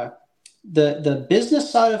just the business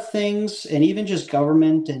side of things, and even just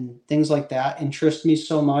government and things like that interest me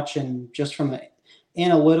so much. And just from an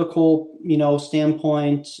analytical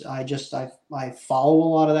standpoint, I follow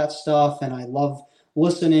a lot of that stuff, and I love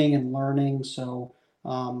listening and learning. So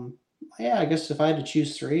I guess if I had to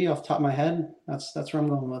choose 3 off the top of my head, that's where I'm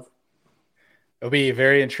going with. It'll be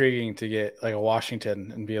very intriguing to get like a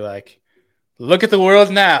Washington and be like, look at the world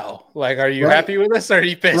now. Like, are you happy with us, or are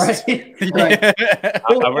you pissed? Right.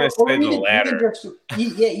 I'm going to say the latter.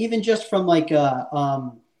 Even just from like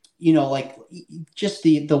just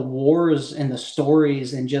the wars and the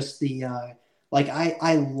stories, and just the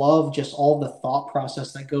I love just all the thought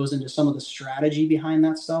process that goes into some of the strategy behind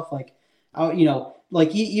that stuff. Like,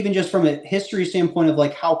 even just from a history standpoint of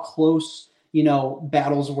like how close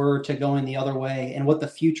battles were to going the other way, and what the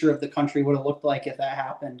future of the country would have looked like if that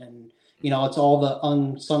happened. And it's all the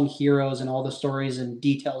unsung heroes and all the stories and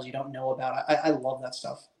details you don't know about. I love that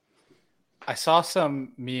stuff. I saw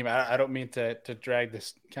some meme. I don't mean to drag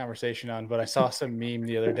this conversation on, but I saw some meme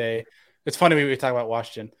the other day. It's funny we talk about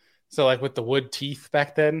Washington. So like with the wood teeth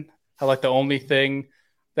back then, how like the only thing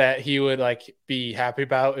that he would like be happy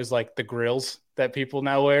about is like the grills that people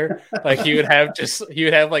now wear. Like he would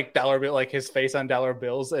have like dollar bill, like his face on dollar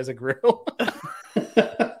bills as a grill.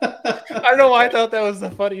 I don't know why I thought that was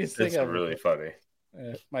the funniest thing. It's really funny.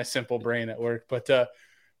 My simple brain at work. But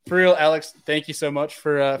for real, Alex, thank you so much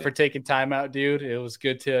for taking time out, dude. It was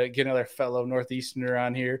good to get another fellow Northeasterner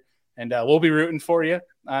on here. And we'll be rooting for you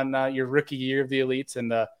on your rookie year of the Elites.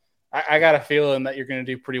 And I got a feeling that you're going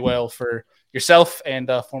to do pretty well for yourself and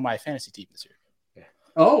for my fantasy team this year.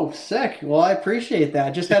 Oh, sick. Well, I appreciate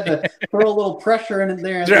that. Just had to throw a little pressure in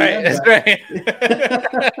there. That's right.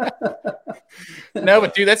 No,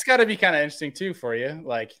 but dude, that's got to be kind of interesting too for you.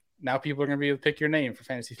 Like now people are going to be able to pick your name for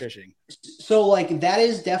fantasy fishing. So like that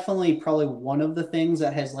is definitely probably one of the things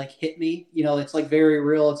that has like hit me. You know, it's like very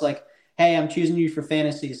real. It's like, hey, I'm choosing you for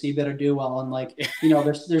fantasy, so you better do well. And like, you know,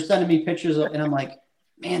 they're sending me pictures of, and I'm like,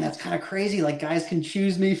 man, that's kind of crazy. Like guys can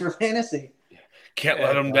choose me for fantasy. Can't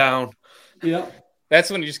let them down. Yeah. That's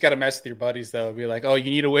when you just got to mess with your buddies, though. Be like, "Oh,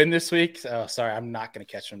 you need a win this week? Oh, sorry, I'm not going to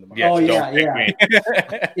catch them tomorrow." Yeah, oh yeah.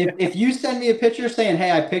 If you send me a picture saying, "Hey,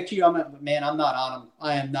 I picked you," I'm not on them.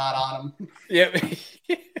 I am not on them. Yep.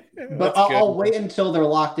 But I'll wait until they're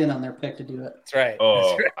locked in on their pick to do it. That's right.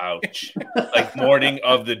 Oh, That's right. ouch! Like morning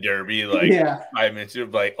of the Derby, like 5 minutes.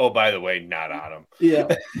 Like, oh, by the way, not on them.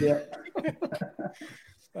 Yeah.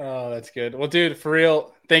 Oh, that's good. Well, dude, for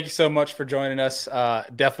real, thank you so much for joining us.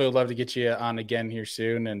 Definitely would love to get you on again here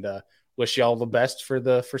soon, and wish you all the best for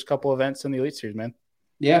the first couple events in the Elite Series, man.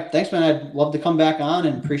 Yeah, thanks, man. I'd love to come back on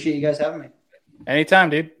and appreciate you guys having me. Anytime,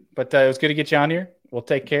 dude. But it was good to get you on here. We'll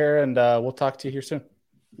take care, and we'll talk to you here soon.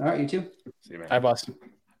 All right, you too. See you, man. Hi, boss.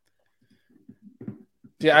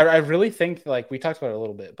 Yeah, I really think, like we talked about it a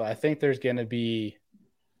little bit, but I think there's going to be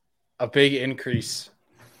a big increase.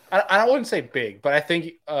 I wouldn't say big, but I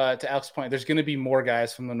think to Alex's point, there's going to be more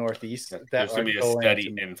guys from the Northeast. There's going to be a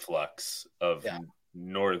steady influx of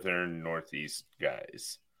Northeast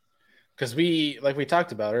guys. Because we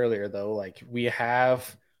talked about earlier, though, like we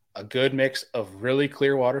have a good mix of really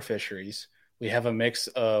clear water fisheries. We have a mix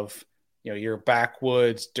of, your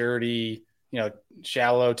backwoods, dirty,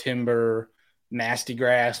 shallow timber, nasty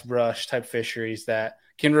grass, brush type fisheries that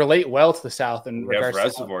can relate well to the South. And we have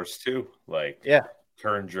reservoirs too, like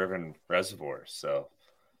current-driven reservoirs. So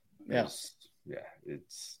it's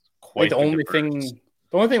quite the only thing.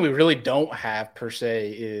 The only thing we really don't have per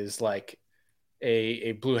se is like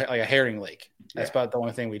a blue, like a herring lake. That's about the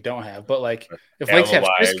only thing we don't have. But like if lakes have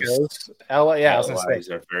Frisco's, I was gonna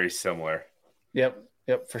say are very similar. Yep,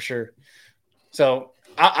 for sure. So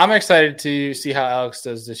I'm excited to see how Alex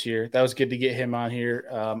does this year. That was good to get him on here.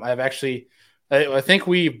 I think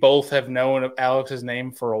we both have known Alex's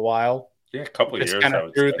name for a while. Yeah, a couple of years. Kind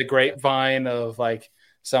of through the grapevine of like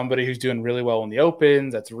somebody who's doing really well in the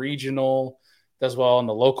opens, that's regional, does well in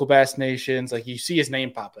the local Bass Nations. Like you see his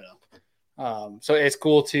name popping up. So it's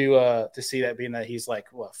cool to see that, being that he's like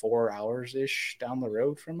 4 hours ish down the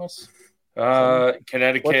road from us.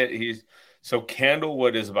 Connecticut.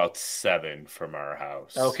 Candlewood is about 7 from our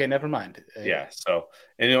house. Okay, never mind. Yeah. So,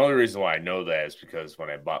 and the only reason why I know that is because when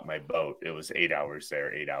I bought my boat, it was 8 hours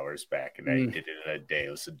there, 8 hours back, and I did it in a day. It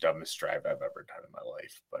was the dumbest drive I've ever done in my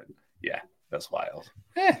life. But yeah, that's wild.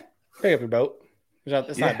 Pick up your boat.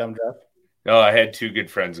 It's not a dumb drive. No, I had 2 good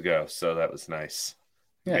friends go, so that was nice.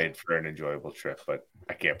 Yeah. Made for an enjoyable trip, but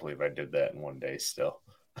I can't believe I did that in one day still.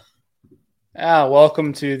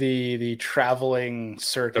 Welcome to the traveling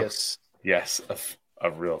circus. Yes,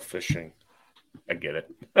 of real fishing. I get it.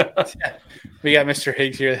 We got Mr.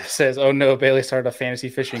 Higgs here that says, "Oh no, Bailey started a fantasy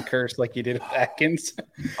fishing curse like you did with Atkins."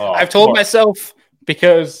 I've told myself,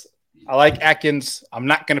 because I like Atkins, I'm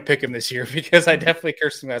not going to pick him this year because I definitely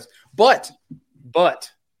cursed him guys. But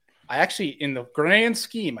I actually, in the grand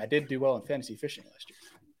scheme, I did do well in fantasy fishing last year.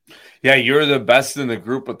 Yeah, you're the best in the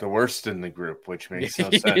group, but the worst in the group, which makes no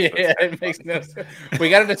sense. Yeah, it makes no sense. We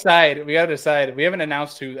got to decide. We haven't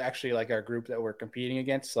announced who actually like our group that we're competing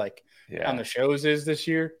against, on the shows is this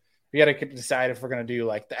year. We got to decide if we're going to do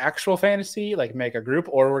like the actual fantasy, like make a group,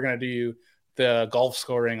 or we're going to do the golf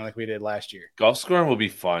scoring like we did last year. Golf scoring will be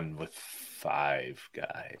fun with 5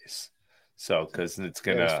 guys. So, because it's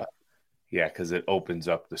going to, because it opens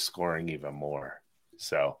up the scoring even more.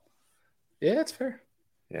 So, yeah, it's fair.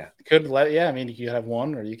 Yeah. I mean, you could have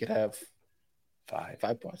 1 or you could have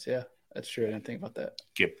 5 points. Yeah, that's true. I didn't think about that.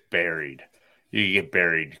 Get buried. You get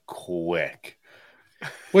buried quick.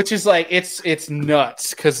 Which is like, it's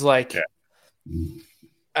nuts. Cause like,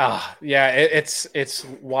 it's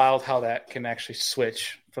wild how that can actually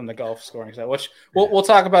switch from the golf scoring side, which we'll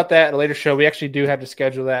talk about that at a later show. We actually do have to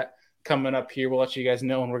schedule that coming up here. We'll let you guys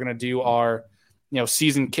know when we're going to do our,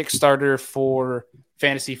 season Kickstarter for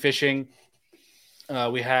fantasy fishing.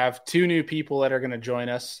 We have 2 new people that are going to join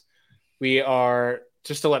us. We are,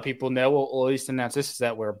 just to let people know, we'll at least announce this, is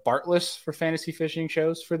that we're Bartless for fantasy fishing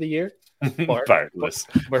shows for the year. Bartless.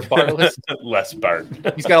 We're Bartless. Less Bart.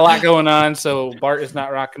 He's got a lot going on, so Bart is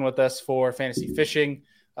not rocking with us for fantasy fishing.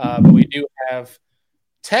 But we do have,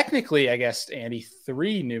 technically, I guess, Andy,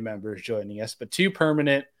 3 new members joining us, but 2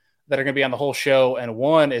 permanent that are going to be on the whole show, and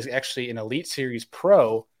 1 is actually an Elite Series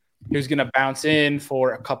pro who's going to bounce in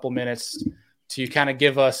for a couple minutes to kind of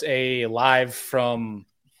give us a live from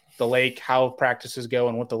the lake, how practices go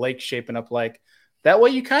and what the lake's shaping up like. That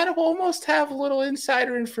way you kind of almost have a little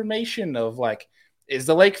insider information of like, is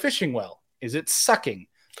the lake fishing well? Is it sucking?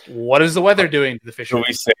 What is the weather doing to the fishing? Can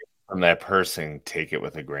we say from that person, take it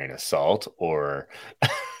with a grain of salt, or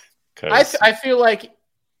I feel like,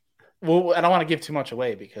 well, I don't want to give too much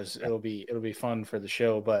away because it'll be fun for the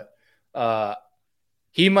show, but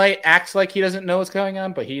he might act like he doesn't know what's going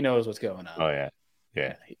on, but he knows what's going on. Oh yeah.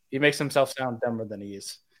 Yeah. He makes himself sound dumber than he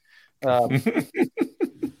is.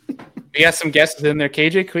 We got some guesses in there.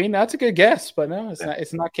 KJ Queen, that's a good guess, but no, it's not.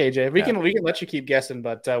 It's not KJ. We can let you keep guessing,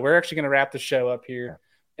 but we're actually going to wrap the show up here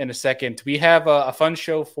in a second. We have a fun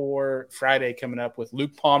show for Friday coming up with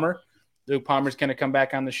Luke Palmer. Luke Palmer's going to come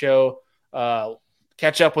back on the show,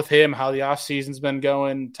 catch up with him, how the off season's been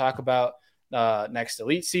going, talk about next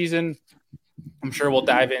elite season. I'm sure we'll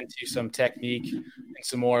dive into some technique and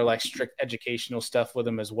some more like strict educational stuff with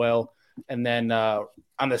him as well. And then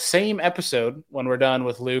on the same episode, when we're done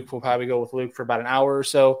with Luke, we'll probably go with Luke for about an hour or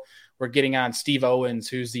so. We're getting on Steve Owens,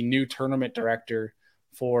 who's the new tournament director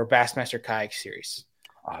for Bassmaster Kayak Series.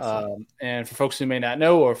 Awesome. And for folks who may not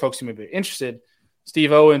know or folks who may be interested,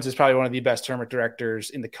 Steve Owens is probably one of the best tournament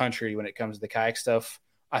directors in the country when it comes to the kayak stuff.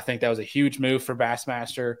 I think that was a huge move for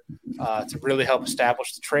Bassmaster to really help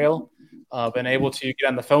establish the trail. Been able to get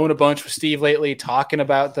on the phone a bunch with Steve lately, talking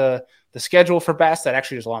about the schedule for Bass that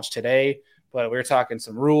actually just launched today. But we were talking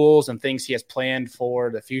some rules and things he has planned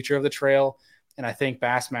for the future of the trail. And I think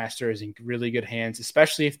Bassmaster is in really good hands,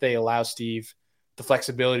 especially if they allow Steve the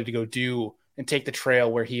flexibility to go do and take the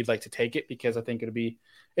trail where he'd like to take it, because I think it'll be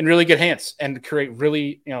in really good hands and create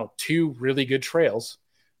really, two really good trails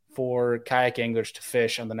for kayak anglers to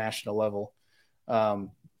fish on the national level.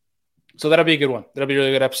 So that'll be a good one. That'll be a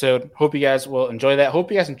really good episode. Hope you guys will enjoy that.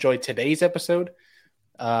 Hope you guys enjoyed today's episode.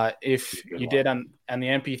 If you did on the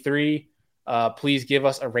MP3, please give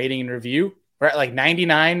us a rating and review. We're at like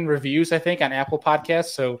 99 reviews, I think, on Apple Podcasts.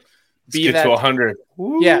 So get to 100.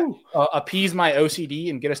 Woo. Yeah. Appease my OCD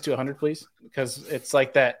and get us to 100, please. Because it's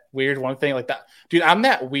like that weird one thing like that. Dude, I'm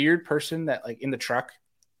that weird person that like in the truck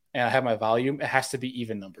and I have my volume, it has to be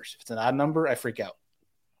even numbers. If it's an odd number, I freak out.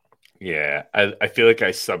 Yeah. I feel like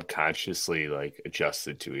I subconsciously like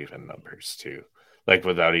adjusted to even numbers too. Like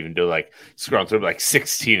without even doing like scrolling through, like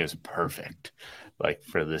 16 is perfect. Like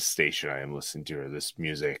for this station I am listening to or this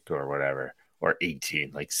music or whatever. Or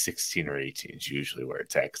 18, like 16 or 18 is usually where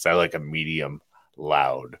it's at. Because I like a medium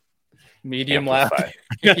loud. Medium loud.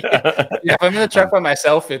 Yeah, if I'm in the truck by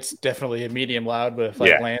myself, it's definitely a medium loud. But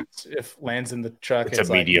if Land's in the truck, it's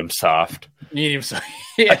a medium soft. Medium soft.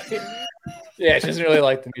 Yeah. Yeah, she doesn't really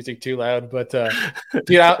like the music too loud. But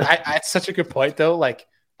dude, I it's such a good point though. Like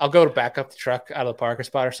I'll go to back up the truck out of the parking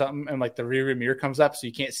spot or something, and like the rear mirror comes up, so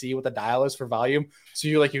you can't see what the dial is for volume. So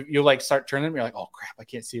you start turning, and you're like, oh crap, I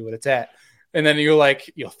can't see what it's at. And then you'll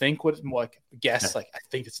think guess, like, I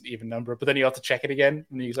think it's an even number, but then you have to check it again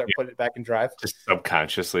and you start putting it back in drive. Just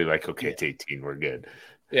subconsciously, like, okay, it's 18, we're good.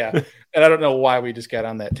 Yeah. And I don't know why we just got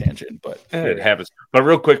on that tangent, but it happens. But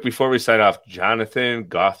real quick, before we sign off, Jonathan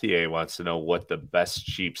Gauthier wants to know what the best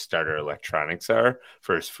cheap starter electronics are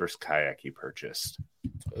for his first kayak he purchased.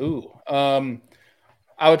 Ooh. I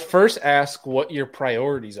would first ask what your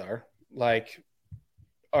priorities are. Like,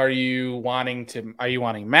 Are you wanting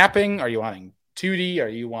mapping? Are you wanting 2D? Are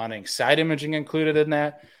you wanting side imaging included in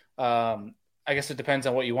that? I guess it depends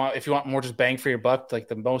on what you want. If you want more just bang for your buck, like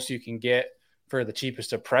the most you can get for the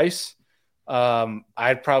cheapest of price,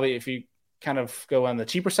 I'd probably, if you kind of go on the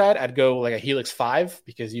cheaper side, I'd go like a Helix 5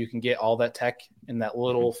 because you can get all that tech in that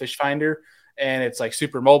little fish finder. And it's like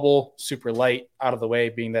super mobile, super light, out of the way,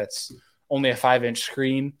 being that's only a 5-inch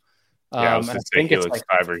screen. I was going to say Helix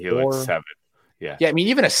 5 or Helix 7. Yeah. I mean,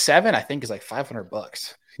 even a 7, I think, is like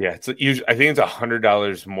 $500. Yeah, it's usually, I think it's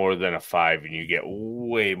 $100 more than a 5, and you get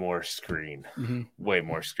way more screen, way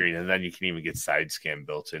more screen, and then you can even get side scan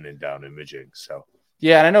built in and down imaging. So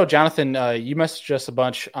yeah, and I know Jonathan, you messaged us a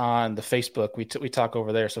bunch on the Facebook. We talk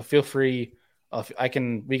over there, so feel free.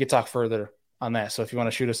 We could talk further on that. So if you want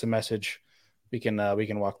to shoot us a message, we can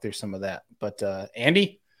walk through some of that. But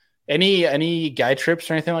Andy. Any guide trips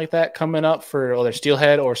or anything like that coming up for either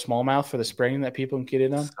steelhead or smallmouth for the spring that people can get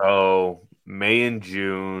in on? So May and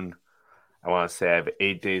June, I want to say I have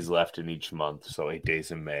 8 days left in each month. So 8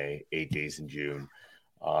 days in May, 8 days in June.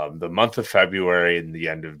 The month of February and the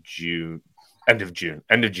end of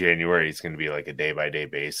January is going to be like a day-by-day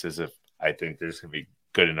basis. If I think there's going to be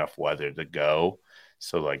good enough weather to go.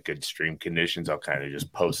 So like good stream conditions, I'll kind of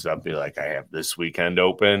just post up, be like, I have this weekend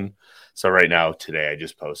open. So right now, today, I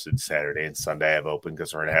just posted Saturday and Sunday I have open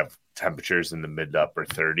because we're going to have temperatures in the mid to upper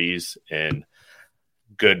 30s in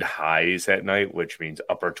good highs at night, which means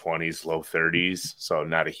upper 20s, low 30s. So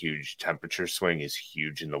not a huge temperature swing is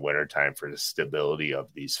huge in the wintertime for the stability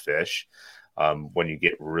of these fish. When you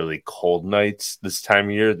get really cold nights this time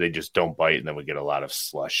of year, they just don't bite, and then we get a lot of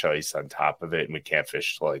slush ice on top of it, and we can't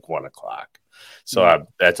fish till like 1 o'clock. So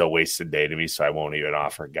that's a wasted day to me, so I won't even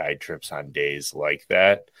offer guide trips on days like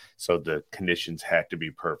that. So the conditions have to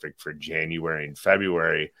be perfect for January and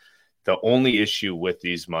February. The only issue with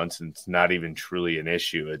these months, and it's not even truly an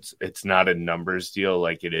issue, it's not a numbers deal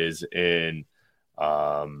like it is in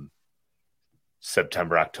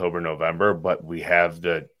September, October, November, but we have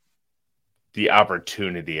the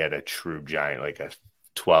opportunity at a true giant, like a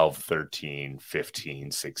 12, 13,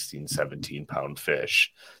 15, 16, 17 pound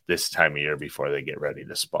fish this time of year before they get ready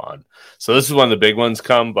to spawn. So this is when the big ones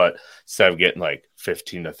come, but instead of getting like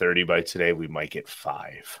 15 to 30 bites today, we might get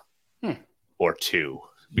 5 or 2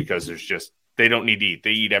 because they don't need to eat.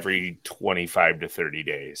 They eat every 25 to 30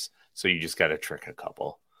 days. So you just got to trick a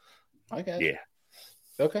couple. Okay. Yeah.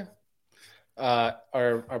 Okay.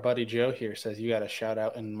 Our buddy Joe here says you got a shout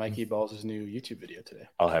out in Mikey Balls' new YouTube video today.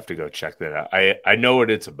 I'll have to go check that out. I know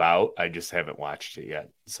what it's about. I just haven't watched it yet.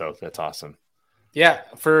 So that's awesome. Yeah.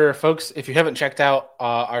 For folks, if you haven't checked out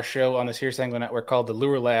our show on the Serious Angler Network called The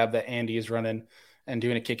Lure Lab that Andy is running and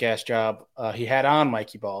doing a kick-ass job, he had on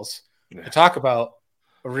Mikey Balls to talk about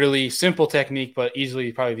a really simple technique, but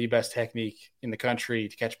easily probably the best technique in the country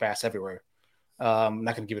to catch bass everywhere. I'm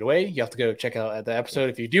not going to give it away. You have to go check out the episode.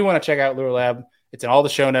 If you do want to check out Lure Lab, it's in all the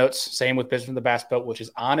show notes. Same with Business from the Bass Boat, which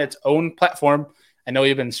is on its own platform. I know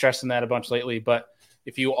you've been stressing that a bunch lately, but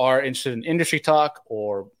if you are interested in industry talk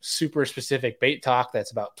or super specific bait talk,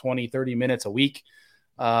 that's about 20, 30 minutes a week.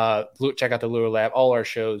 Check out the Lure Lab. All our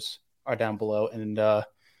shows are down below. And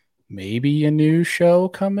maybe a new show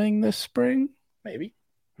coming this spring. Maybe.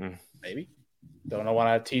 Don't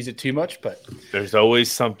want to tease it too much, but there's always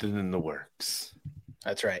something in the works.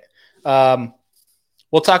 That's right.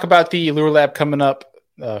 We'll talk about the Lure Lab coming up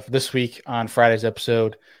for this week on Friday's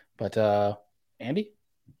episode. But Andy,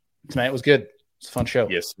 tonight was good. It's a fun show.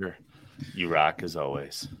 Yes, sir. You rock as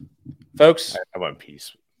always, folks. I want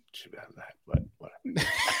peace. Should have that, but whatever.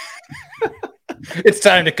 It's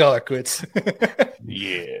time to call it quits.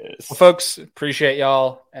 Yes. Well, folks, appreciate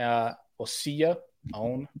y'all. We'll see you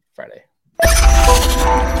on Friday.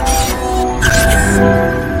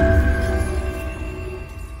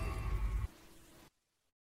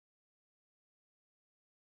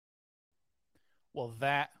 Well,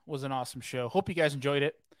 that was an awesome show. Hope you guys enjoyed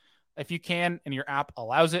it. If you can and your app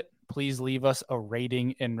allows it, please leave us a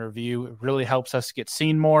rating and review. It really helps us get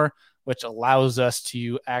seen more, which allows us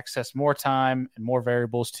to access more time and more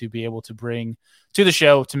variables to be able to bring to the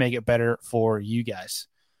show to make it better for you guys.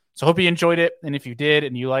 So hope you enjoyed it. And if you did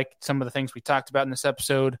and you liked some of the things we talked about in this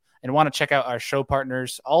episode and want to check out our show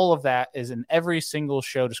partners, all of that is in every single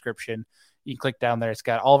show description. You can click down there. It's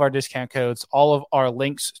got all of our discount codes, all of our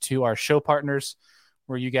links to our show partners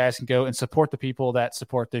where you guys can go and support the people that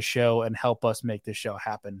support this show and help us make this show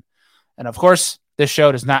happen. And of course, this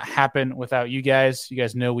show does not happen without you guys. You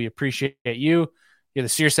guys know we appreciate you. You're the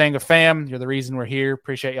Serious Angler fam. You're the reason we're here.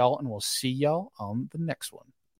 Appreciate y'all, and we'll see y'all on the next one.